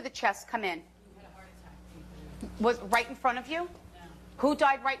blow to the chest come in? Was right in front of you? No. Who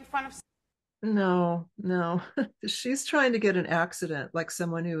died right in front of? No. She's trying to get an accident, like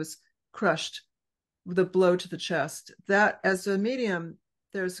someone who was crushed with a blow to the chest. That, as a medium,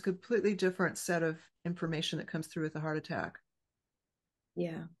 there's a completely different set of information that comes through with a heart attack.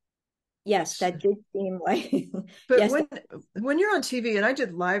 Yeah. Yes, that did seem like... But yes, when you're on TV, and I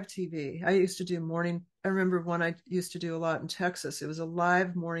did live TV, I used to do morning. I remember one I used to do a lot in Texas. It was a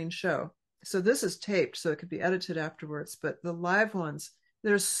live morning show. So this is taped, so it could be edited afterwards. But the live ones,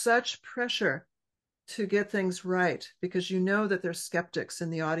 there's such pressure to get things right because you know that there's skeptics in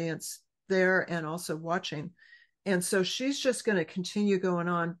the audience there and also watching. And so she's just going to continue going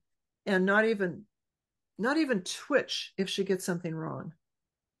on and not even twitch if she gets something wrong.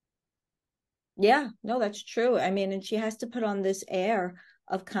 Yeah, no, that's true. I mean, and she has to put on this air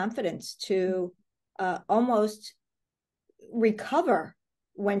of confidence to almost recover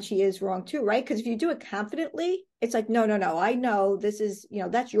when she is wrong too, right? Because if you do it confidently, it's like, no, I know this is,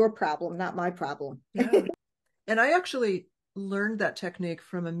 that's your problem, not my problem. Yeah. And I actually learned that technique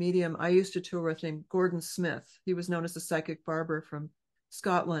from a medium I used to tour with named Gordon Smith. He was known as the psychic barber from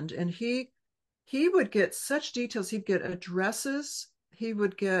Scotland. And he would get such details. He'd get addresses. He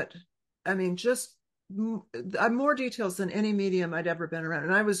would get, just more details than any medium I'd ever been around.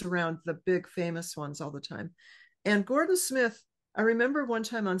 And I was around the big famous ones all the time. And Gordon Smith, I remember one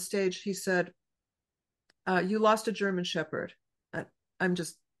time on stage, he said, you lost a German Shepherd. I'm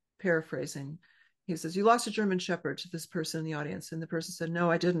just paraphrasing. He says, you lost a German Shepherd to this person in the audience. And the person said, no,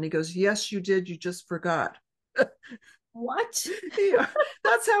 I didn't. He goes, yes, you did. You just forgot. What? Yeah,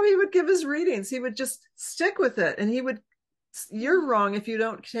 that's how he would give his readings. He would just stick with it. And he would, you're wrong if you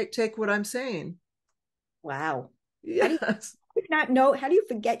don't take what I'm saying. Wow. Yes. How do you not know? How do you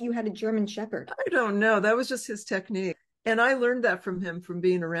forget you had a German Shepherd? I don't know. That was just his technique. And I learned that from him, from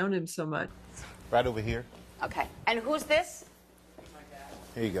being around him so much. Right over here. Okay. And who's this?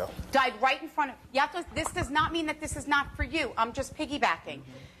 Here you go. Died right in front of you. Have to, this does not mean that this is not for you. I'm just piggybacking.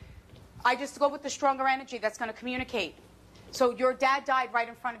 I just go with the stronger energy that's going to communicate. So your dad died right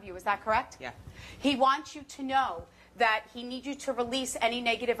in front of you. Is that correct? Yeah. He wants you to know that he needs you to release any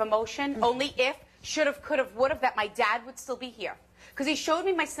negative emotion, only if, should have, could have, would have, that my dad would still be here. Because he showed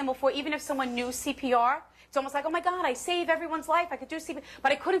me my symbol for, even if someone knew CPR, it's almost like, oh my God, I save everyone's life. I could do CPR,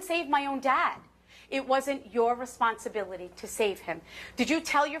 but I couldn't save my own dad. It wasn't your responsibility to save him. Did you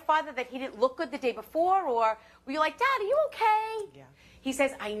tell your father that he didn't look good the day before, or were you like, Dad, are you okay? Yeah. He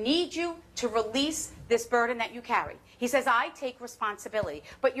says, I need you to release this burden that you carry. He says, I take responsibility.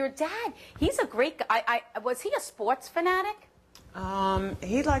 But your dad, he's a great guy. Was he a sports fanatic?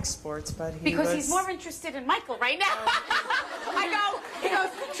 He likes sports, but Because he's more interested in Michael right now. He goes,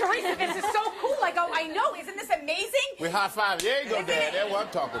 Theresa, this is so cool. I go, I know, isn't this amazing? We high five. There you go, Dad. That's what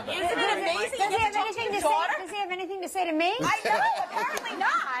I'm talking about. Isn't it amazing? Does he have anything to say? Does he have anything to say to me? I know, apparently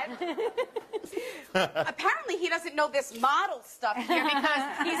not. Apparently he doesn't know this model stuff here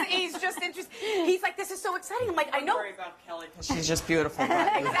because he's just interested. He's like, this is so exciting. I'm like, I know. Don't worry about Kelly because she's just beautiful.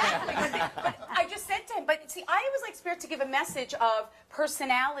 Exactly. But I just said to him, but see, I always like Spirit to give a message of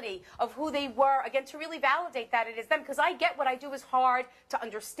personality, of who they were, again, to really validate that it is them, because I get what I do is hard to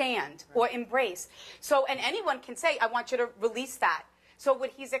understand or embrace. So, and anyone can say, I want you to release that. So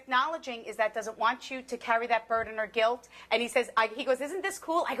what he's acknowledging is that doesn't want you to carry that burden or guilt. And he says, he goes, isn't this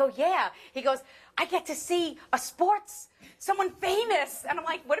cool? I go, yeah. He goes, I get to see someone famous. And I'm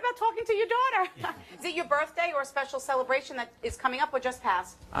like, what about talking to your daughter? Is it your birthday or a special celebration that is coming up or just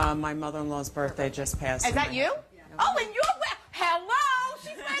passed? My mother-in-law's birthday just passed. Is that you? Yeah. Oh, and you're, hello,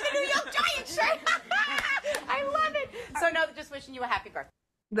 she's wearing the New York Giants shirt. I love it. So no, just wishing you a happy birthday.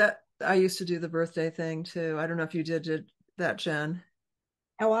 That I used to do the birthday thing too. I don't know if you did that, Jen.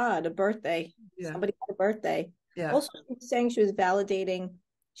 How odd, a birthday. Yeah. Somebody had a birthday. Yeah. Also, she was saying she was validating,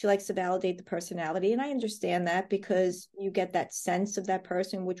 she likes to validate the personality. And I understand that because you get that sense of that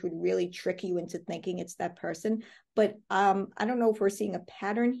person, which would really trick you into thinking it's that person. But I don't know if we're seeing a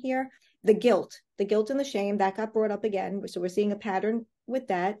pattern here. The guilt and the shame, that got brought up again. So we're seeing a pattern with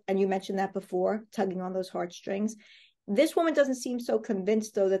that. And you mentioned that before, tugging on those heartstrings. This woman doesn't seem so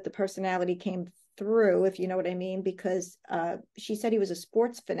convinced, though, that the personality came through, if you know what I mean, because she said he was a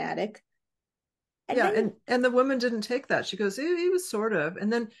sports fanatic. And the woman didn't take that. She goes, he was sort of.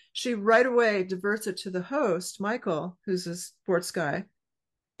 And then she right away diverts it to the host, Michael, who's a sports guy,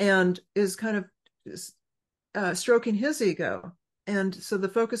 and is kind of stroking his ego. And so the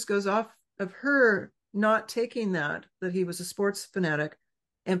focus goes off of her not taking that he was a sports fanatic,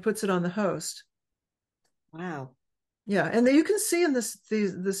 and puts it on the host. Wow. Yeah, and you can see in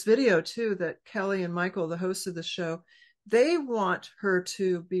this video too that Kelly and Michael, the hosts of the show, they want her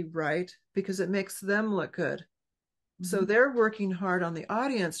to be right because it makes them look good. Mm-hmm. So they're working hard on the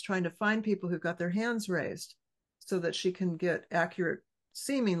audience, trying to find people who got their hands raised so that she can get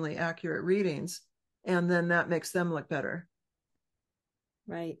seemingly accurate readings, and then that makes them look better.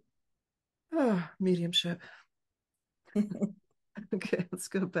 Right. Oh, mediumship. Okay, let's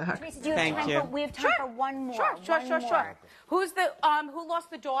go back. Theresa, do you have time we have time for one more. Sure. Who's the who lost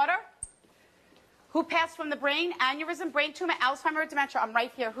the daughter? Who passed from the brain aneurysm, brain tumor, Alzheimer, dementia? I'm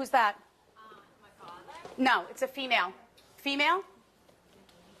right here. Who's that? My father. No, it's a female. Female?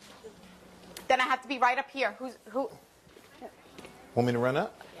 Then I have to be right up here. Who? Want me to run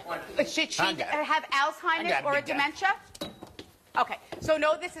up? Should she have Alzheimer's or a dementia? Okay, so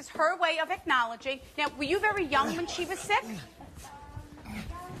no, this is her way of acknowledging. Now, were you very young when she was sick?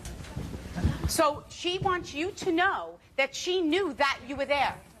 So she wants you to know that she knew that you were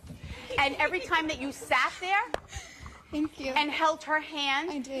there. And every time that you sat there Thank you. and held her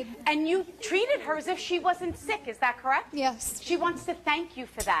hand, I did. And you treated her as if she wasn't sick, is that correct? Yes. She wants to thank you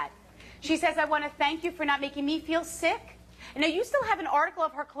for that. She says, I want to thank you for not making me feel sick. Now, you still have an article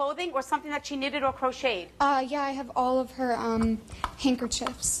of her clothing or something that she knitted or crocheted? Yeah, I have all of her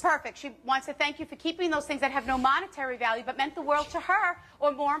handkerchiefs. Perfect. She wants to thank you for keeping those things that have no monetary value but meant the world to her,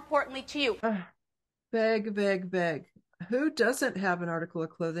 or more importantly, to you. Beg, beg, beg. Who doesn't have an article of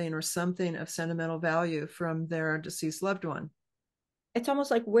clothing or something of sentimental value from their deceased loved one? It's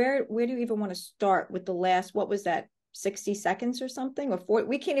almost like where do you even want to start with the last, what was that, 60 seconds or something, or 40?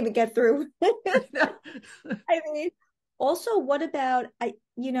 We can't even get through. I mean, also, what about,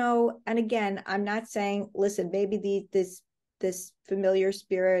 and again, I'm not saying, listen, maybe this familiar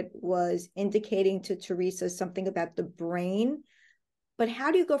spirit was indicating to Theresa something about the brain. But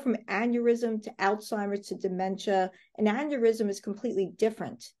how do you go from aneurysm to Alzheimer's to dementia? An aneurysm is completely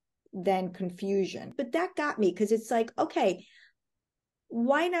different than confusion. But that got me, because it's like, okay,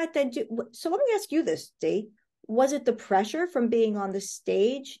 why not then so let me ask you this, Dee. Was it the pressure from being on the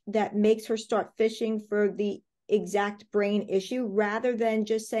stage that makes her start fishing for the exact brain issue, rather than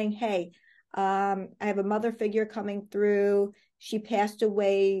just saying, hey, I have a mother figure coming through. She passed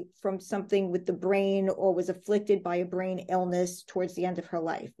away from something with the brain or was afflicted by a brain illness towards the end of her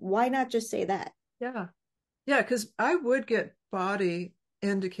life? Why not just say that? Yeah. Yeah, because I would get body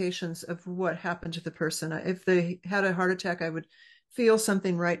indications of what happened to the person. If they had a heart attack, I would feel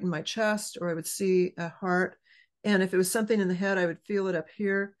something right in my chest, or I would see a heart. And if it was something in the head, I would feel it up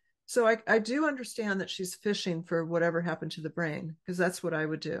here. So I do understand that she's fishing for whatever happened to the brain, because that's what I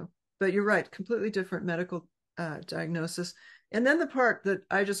would do. But you're right, completely different medical diagnosis. And then the part that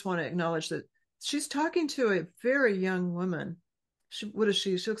I just want to acknowledge, that she's talking to a very young woman. What is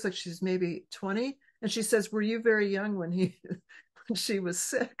she? She looks like she's maybe 20. And she says, were you very young when when she was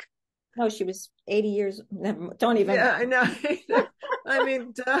sick? No, she was 80 years. Don't even. Yeah, I know. I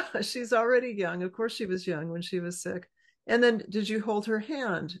mean, duh, she's already young. Of course she was young when she was sick. And then did you hold her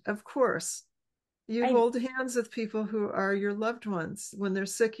hand? Of course. You hold hands with people who are your loved ones. When they're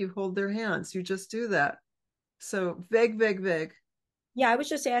sick, you hold their hands. You just do that. So vague, vague, vague. Yeah, I was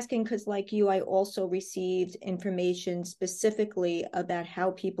just asking because, like you, I also received information specifically about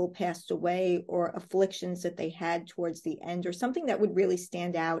how people passed away or afflictions that they had towards the end, or something that would really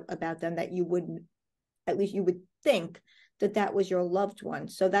stand out about them, that you would, at least you would think that that was your loved one.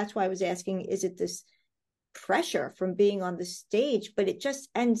 So that's why I was asking, is it this pressure from being on the stage, but it just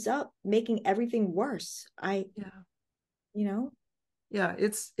ends up making everything worse? Yeah,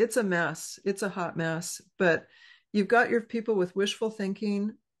 it's a mess. It's a hot mess. But you've got your people with wishful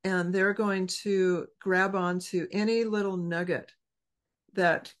thinking, and they're going to grab onto any little nugget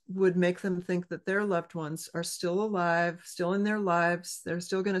that would make them think that their loved ones are still alive, still in their lives. They're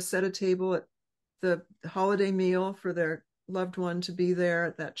still going to set a table at the holiday meal for their loved one to be there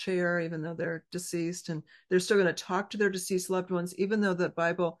at that chair, even though they're deceased. And they're still going to talk to their deceased loved ones, even though the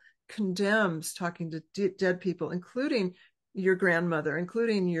Bible condemns talking to dead people, including your grandmother,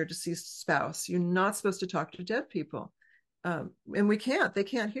 including your deceased spouse. You're not supposed to talk to dead people. And they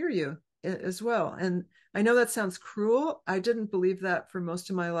can't hear you as well. And I know that sounds cruel. I didn't believe that for most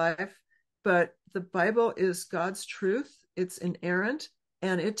of my life, but the Bible is God's truth. It's inerrant,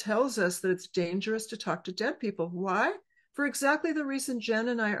 and it tells us that it's dangerous to talk to dead people. Why? For exactly the reason Jen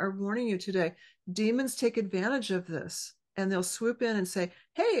and I are warning you today. Demons take advantage of this, and they'll swoop in and say,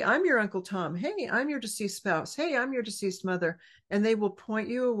 hey, I'm your Uncle Tom. Hey, I'm your deceased spouse. Hey, I'm your deceased mother. And they will point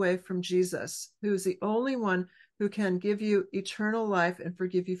you away from Jesus, who is the only one who can give you eternal life and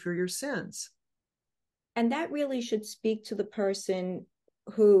forgive you for your sins. And that really should speak to the person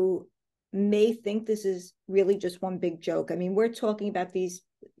who may think this is really just one big joke. I mean, we're talking about these,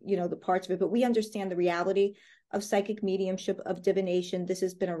 the parts of it, but we understand the reality of psychic mediumship, of divination. This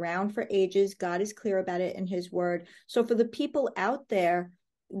has been around for ages. God is clear about it in his word. So for the people out there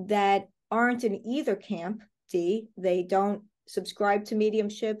that aren't in either camp, they don't subscribe to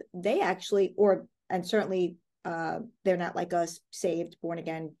mediumship, they actually, and certainly they're not like us, saved, born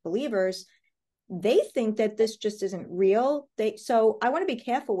again believers, they think that this just isn't real. So I want to be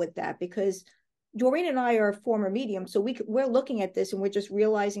careful with that, because Doreen and I are former mediums. So we're looking at this and we're just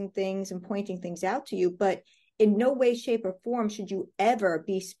realizing things and pointing things out to you. But in no way, shape, or form should you ever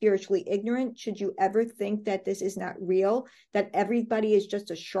be spiritually ignorant. Should you ever think that this is not real, that everybody is just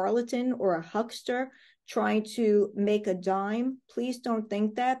a charlatan or a huckster trying to make a dime. Please don't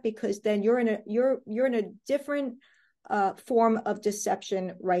think that, because then you're in a different form of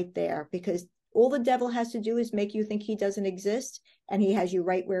deception right there, because all the devil has to do is make you think he doesn't exist, and he has you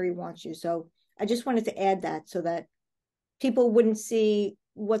right where he wants you. So I just wanted to add that so that people wouldn't see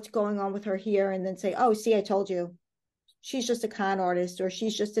what's going on with her here and then say, oh, see, I told you, she's just a con artist, or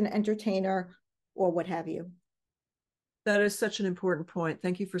she's just an entertainer, or what have you. That is such an important point.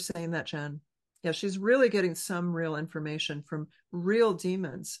 Thank you for saying that, Jen. Yeah, she's really getting some real information from real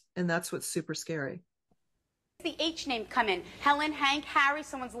demons, and that's what's super scary. The H name come in? Helen, Hank, Harry,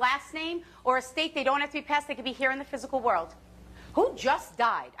 someone's last name, or a state they don't have to be passed, they could be here in the physical world. Who just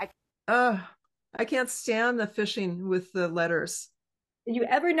died? I I can't stand the fishing with the letters. Did you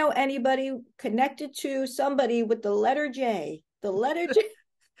ever know anybody connected to somebody with the letter J? The letter J.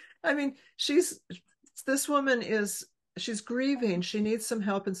 I mean, this woman she's grieving. She needs some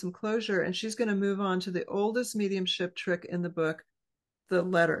help and some closure, and she's going to move on to the oldest mediumship trick in the book, the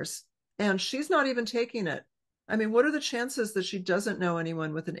letters. And she's not even taking it. I mean, what are the chances that she doesn't know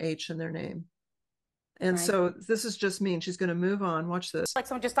anyone with an H in their name? And so this is just mean. She's going to move on. Watch this. Like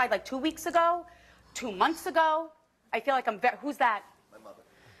someone just died like 2 weeks ago, 2 months ago. I feel like who's that? My mother.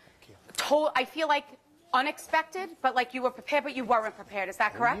 I feel like unexpected, but like you were prepared, but you weren't prepared. Is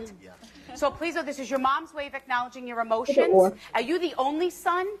that correct? Yeah. So please know this is your mom's way of acknowledging your emotions. Are you the only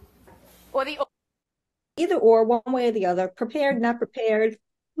son? Or the... Either or, one way or the other. Prepared, not prepared.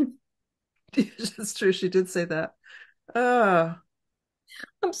 It's true. She did say that.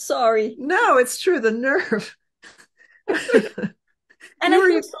 I'm sorry. No, it's true. The nerve.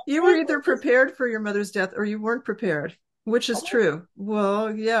 And you were either prepared for your mother's death or you weren't prepared, which is true.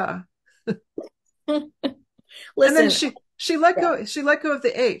 Well, yeah. Listen, and then she let go. She let go of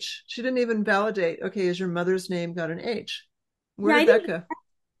the H. She didn't even validate. Okay, is your mother's name got an H? Where did that go?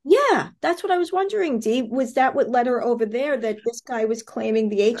 Yeah, that's what I was wondering, Dee. Was that what led her over there that this guy was claiming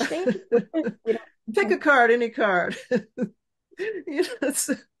the H thing? Pick a card, any card.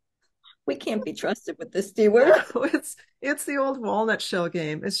 We can't be trusted with this, Dee. It's the old walnut shell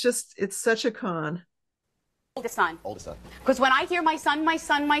game. It's such a con. Oldest son. Oldest son. Because when I hear my son, my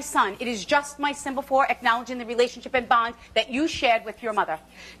son, my son, it is just my symbol for acknowledging the relationship and bond that you shared with your mother.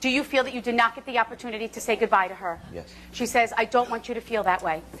 Do you feel that you did not get the opportunity to say goodbye to her? Yes. She says, I don't want you to feel that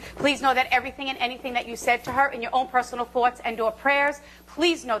way. Please know that everything and anything that you said to her in your own personal thoughts and or prayers,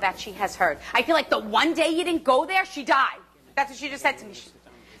 please know that she has heard. I feel like the one day you didn't go there, she died. That's what she just said to me.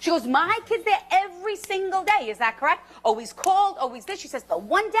 She goes, my kid's there every single day. Is that correct? Always called, always this. She says, the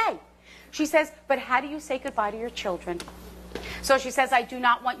one day. She says, but how do you say goodbye to your children? So she says, I do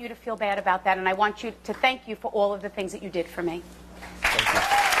not want you to feel bad about that, and I want you to thank you for all of the things that you did for me. Thank you.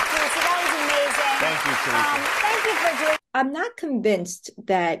 Theresa, that was amazing. Thank you, Theresa. Thank you for doing. I'm not convinced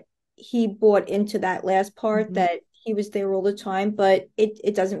that he bought into that last part, that he was there all the time, but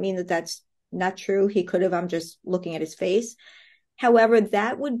it doesn't mean that that's not true. He could have. I'm just looking at his face. However,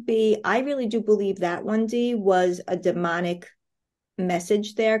 that would be, I really do believe that one, Dee, was a demonic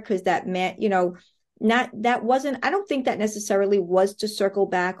message there, because that meant, that wasn't, I don't think that necessarily was to circle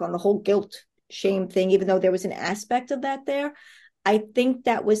back on the whole guilt shame thing, even though there was an aspect of that there. I think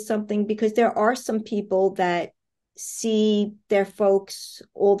that was something, because there are some people that see their folks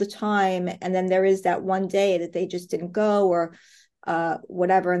all the time, and then there is that one day that they just didn't go, or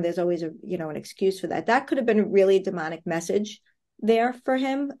whatever, and there's always an excuse for that. That could have been a really demonic message there for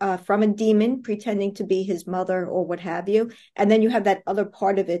him, from a demon pretending to be his mother or what have you. And then you have that other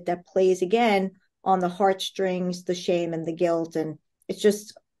part of it that plays again on the heartstrings, the shame and the guilt, and it's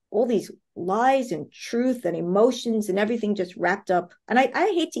just all these lies and truth and emotions and everything just wrapped up. And I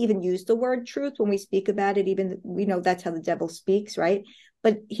hate to even use the word truth when we speak about it, even we know that's how the devil speaks, right?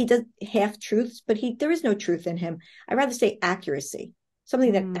 But he does half truths, but there is no truth in him. I'd rather say accuracy,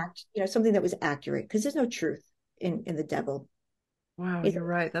 something that something that was accurate, because there's no truth in the devil. Wow, you're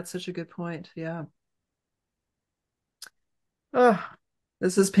right. That's such a good point. Yeah. Oh,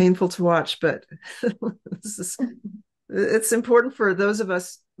 this is painful to watch, but it's important for those of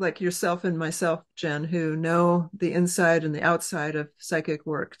us like yourself and myself, Jen, who know the inside and the outside of psychic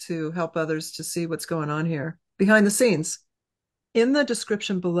work, to help others to see what's going on here behind the scenes. In the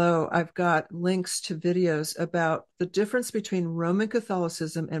description below, I've got links to videos about the difference between Roman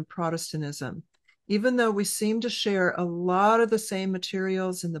Catholicism and Protestantism. Even though we seem to share a lot of the same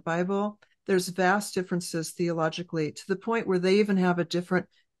materials in the Bible, there's vast differences theologically, to the point where they even have a different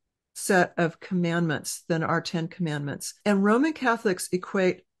set of commandments than our 10 commandments. And Roman Catholics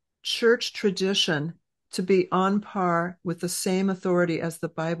equate church tradition to be on par with the same authority as the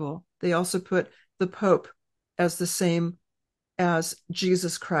Bible. They also put the Pope as the same as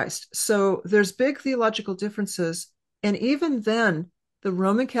Jesus Christ. So there's big theological differences. And even then, the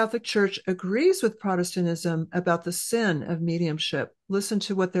Roman Catholic Church agrees with Protestantism about the sin of mediumship. Listen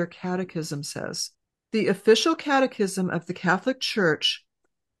to what their catechism says. The official catechism of the Catholic Church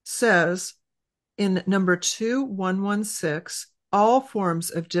says in number 2116, all forms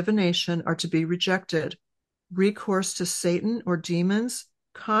of divination are to be rejected. Recourse to Satan or demons,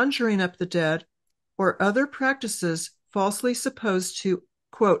 conjuring up the dead, or other practices falsely supposed to,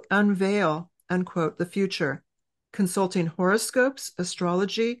 quote, unveil, unquote, the future. Consulting horoscopes,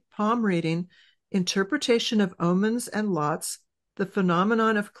 astrology, palm reading, interpretation of omens and lots, the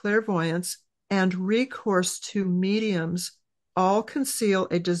phenomenon of clairvoyance, and recourse to mediums all conceal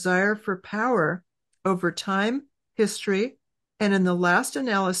a desire for power over time, history, and in the last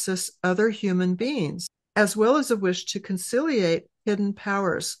analysis, other human beings, as well as a wish to conciliate hidden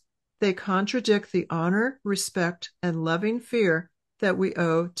powers. They contradict the honor, respect, and loving fear that we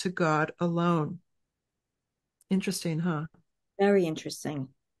owe to God alone. Interesting, huh? Very interesting.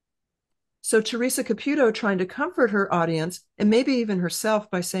 So Theresa Caputo, trying to comfort her audience and maybe even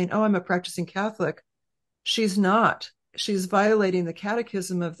herself by saying, oh, I'm a practicing Catholic. She's not. She's violating the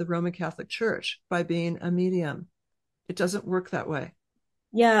catechism of the Roman Catholic Church by being a medium. It doesn't work that way.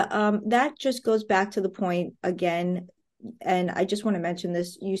 Yeah, that just goes back to the point again. And I just want to mention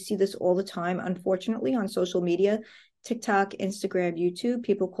this. You see this all the time, unfortunately, on social media, TikTok, Instagram, YouTube,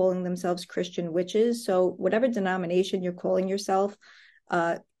 people calling themselves Christian witches. So whatever denomination you're calling yourself,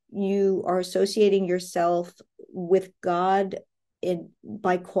 you are associating yourself with God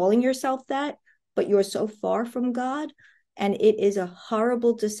by calling yourself that, but you're so far from God. And it is a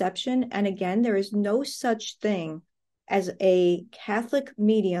horrible deception. And again, there is no such thing as a Catholic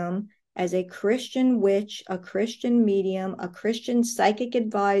medium, as a Christian witch, a Christian medium, a Christian psychic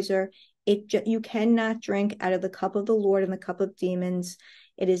advisor. You cannot drink out of the cup of the Lord and the cup of demons.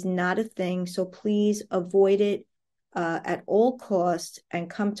 It is not a thing. So please avoid it at all costs and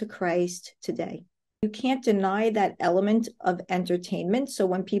come to Christ today. You can't deny that element of entertainment. So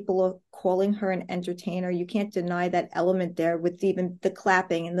when people are calling her an entertainer, you can't deny that element there with even the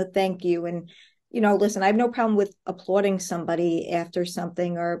clapping and the thank you. And, you know, listen, I have no problem with applauding somebody after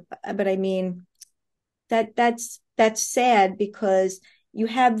something, but I mean, that's sad because you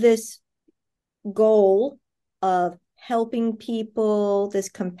have this goal of helping people, this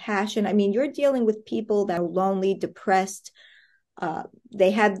compassion. I mean, you're dealing with people that are lonely, depressed.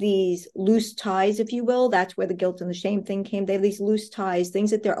 They have these loose ties, if you will. That's where the guilt and the shame thing came. They have these loose ties,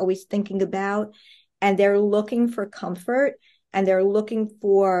 things that they're always thinking about, and they're looking for comfort and they're looking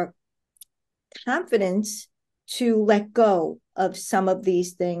for confidence to let go of some of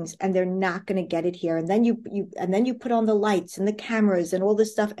these things, and they're not going to get it here. And then you put on the lights and the cameras and all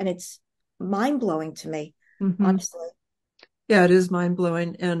this stuff, and it's mind-blowing to me, honestly. Yeah, it is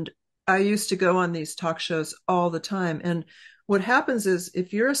mind-blowing. And I used to go on these talk shows all the time. And what happens is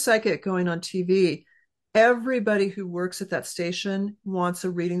if you're a psychic going on TV, everybody who works at that station wants a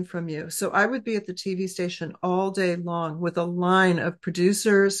reading from you. So I would be at the TV station all day long with a line of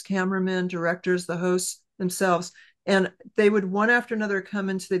producers, cameramen, directors, the hosts themselves. And they would one after another come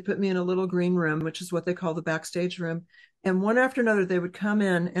in. So they'd put me in a little green room, which is what they call the backstage room. And one after another, they would come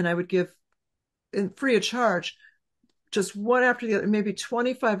in and I would give, free of charge, just one after the other, maybe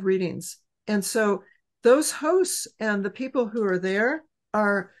 25 readings. And so those hosts and the people who are there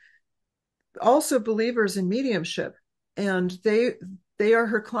are also believers in mediumship, and they are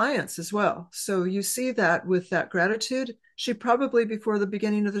her clients as well. So you see that with that gratitude. She probably before the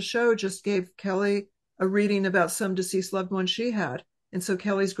beginning of the show just gave Kelly a reading about some deceased loved one she had. And so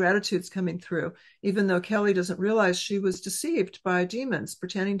Kelly's gratitude's coming through, even though Kelly doesn't realize she was deceived by demons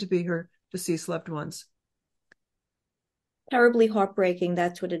pretending to be her deceased loved ones. Terribly heartbreaking.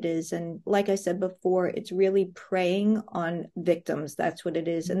 That's what it is. And like I said before, it's really preying on victims. That's what it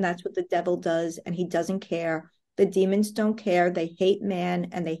is. And that's what the devil does. And he doesn't care. The demons don't care. They hate man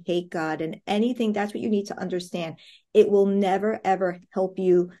and they hate God. And anything, that's what you need to understand. It will never, ever help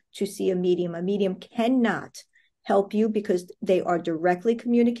you to see a medium. A medium cannot help you because they are directly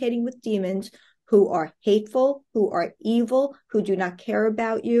communicating with demons who are hateful, who are evil, who do not care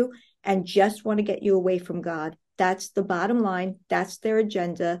about you and just want to get you away from God. That's the bottom line. That's their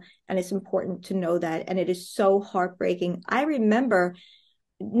agenda. And it's important to know that. And it is so heartbreaking. I remember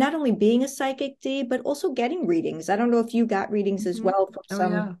not only being a psychic, Dee, but also getting readings. I don't know if you got readings as well from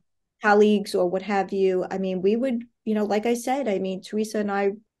some colleagues or what have you. I mean, we would, you know, like I said, I mean, Theresa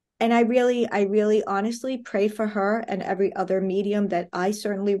and I really honestly pray for her and every other medium that I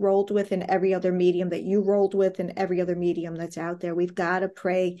certainly rolled with and every other medium that you rolled with and every other medium that's out there. We've got to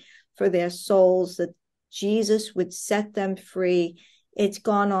pray for their souls, that Jesus would set them free. It's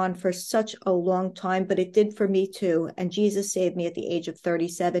gone on for such a long time, but it did for me too. And Jesus saved me at the age of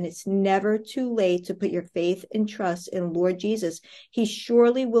 37. It's never too late to put your faith and trust in Lord Jesus. He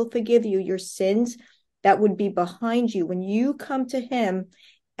surely will forgive you your sins that would be behind you when you come to him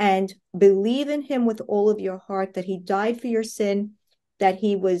and believe in him with all of your heart, that he died for your sin, that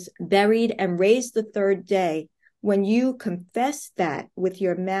he was buried and raised the third day. When you confess that with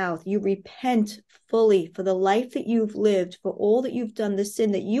your mouth, you repent fully for the life that you've lived, for all that you've done, the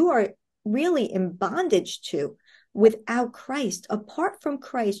sin that you are really in bondage to without Christ. Apart from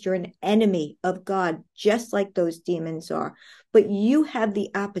Christ, you're an enemy of God, just like those demons are. But you have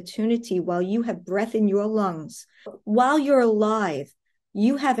the opportunity while you have breath in your lungs, while you're alive,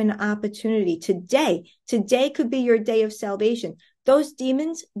 You have an opportunity today. Today could be your day of salvation. Those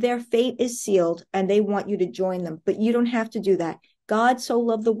demons, their fate is sealed and they want you to join them, but you don't have to do that. God so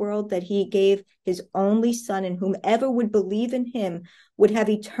loved the world that he gave his only son, and whomever would believe in him would have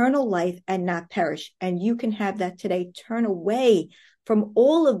eternal life and not perish. And you can have that today. Turn away from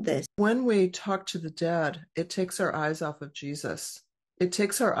all of this. When we talk to the dead, it takes our eyes off of Jesus. It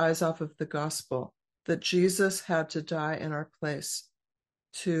takes our eyes off of the gospel, that Jesus had to die in our place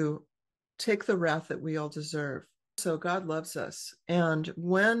to take the wrath that we all deserve. So God loves us. And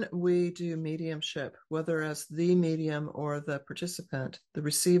when we do mediumship, whether as the medium or the participant, the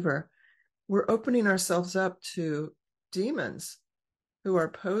receiver, we're opening ourselves up to demons who are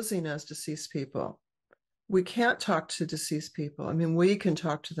posing as deceased people. We can't talk to deceased people. I mean, we can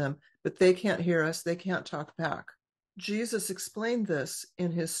talk to them, but they can't hear us. They can't talk back. Jesus explained this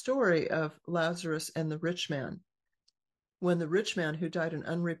in his story of Lazarus and the rich man. When the rich man, who died an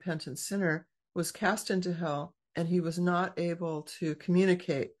unrepentant sinner, was cast into hell, and he was not able to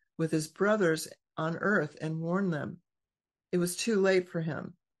communicate with his brothers on earth and warn them. It was too late for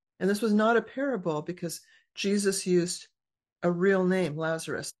him. And this was not a parable, because Jesus used a real name,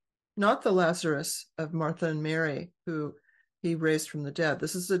 Lazarus, not the Lazarus of Martha and Mary, who he raised from the dead.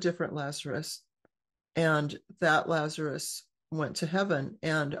 This is a different Lazarus. And that Lazarus went to heaven.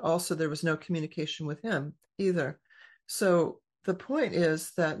 And also there was no communication with him either. So the point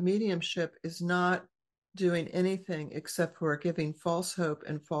is that mediumship is not doing anything except for giving false hope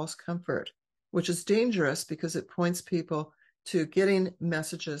and false comfort, which is dangerous because it points people to getting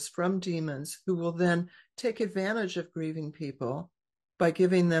messages from demons who will then take advantage of grieving people by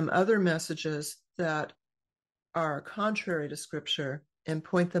giving them other messages that are contrary to scripture and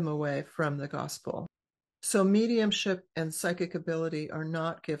point them away from the gospel. So mediumship and psychic ability are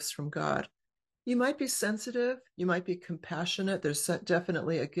not gifts from God. You might be sensitive, you might be compassionate. There's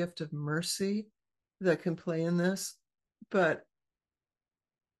definitely a gift of mercy that can play in this, but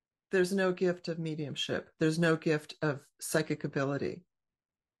there's no gift of mediumship. There's no gift of psychic ability.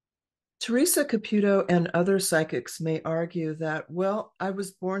 Theresa Caputo and other psychics may argue that, well, I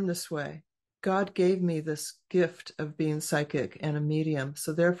was born this way. God gave me this gift of being psychic and a medium,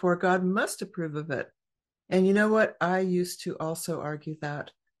 so therefore God must approve of it. And you know what? I used to also argue that.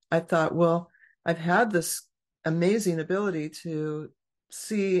 I thought, well, I've had this amazing ability to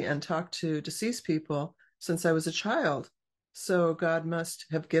see and talk to deceased people since I was a child. So God must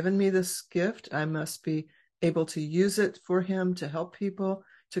have given me this gift. I must be able to use it for him to help people,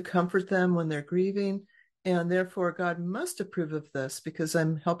 to comfort them when they're grieving. And therefore God must approve of this because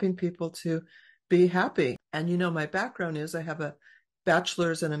I'm helping people to be happy. And you know, my background is I have a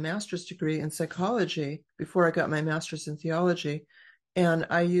bachelor's and a master's degree in psychology before I got my master's in theology. And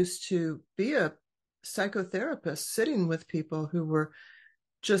I used to be a psychotherapist sitting with people who were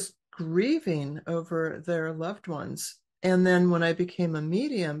just grieving over their loved ones. And then when I became a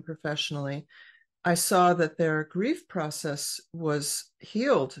medium professionally, I saw that their grief process was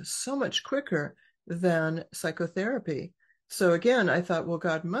healed so much quicker than psychotherapy. So again, I thought, well,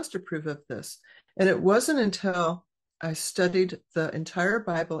 God must approve of this. And it wasn't until I studied the entire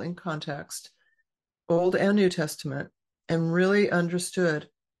Bible in context, Old and New Testament, and really understood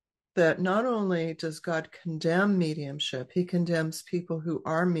that not only does God condemn mediumship, he condemns people who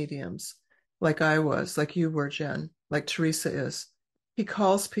are mediums, like I was, like you were, Jen, like Theresa is. He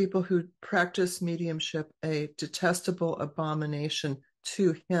calls people who practice mediumship a detestable abomination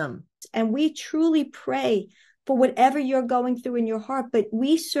to him. And we truly pray for whatever you're going through in your heart, but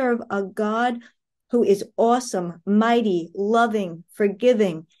we serve a God who is awesome, mighty, loving,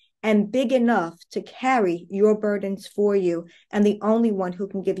 forgiving, and big enough to carry your burdens for you, and the only one who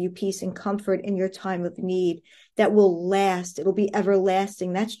can give you peace and comfort in your time of need that will last. It'll be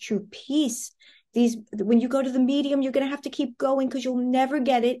everlasting. That's true peace. When you go to the medium, you're going to have to keep going because you'll never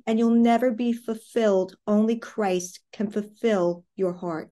get it and you'll never be fulfilled. Only Christ can fulfill your heart.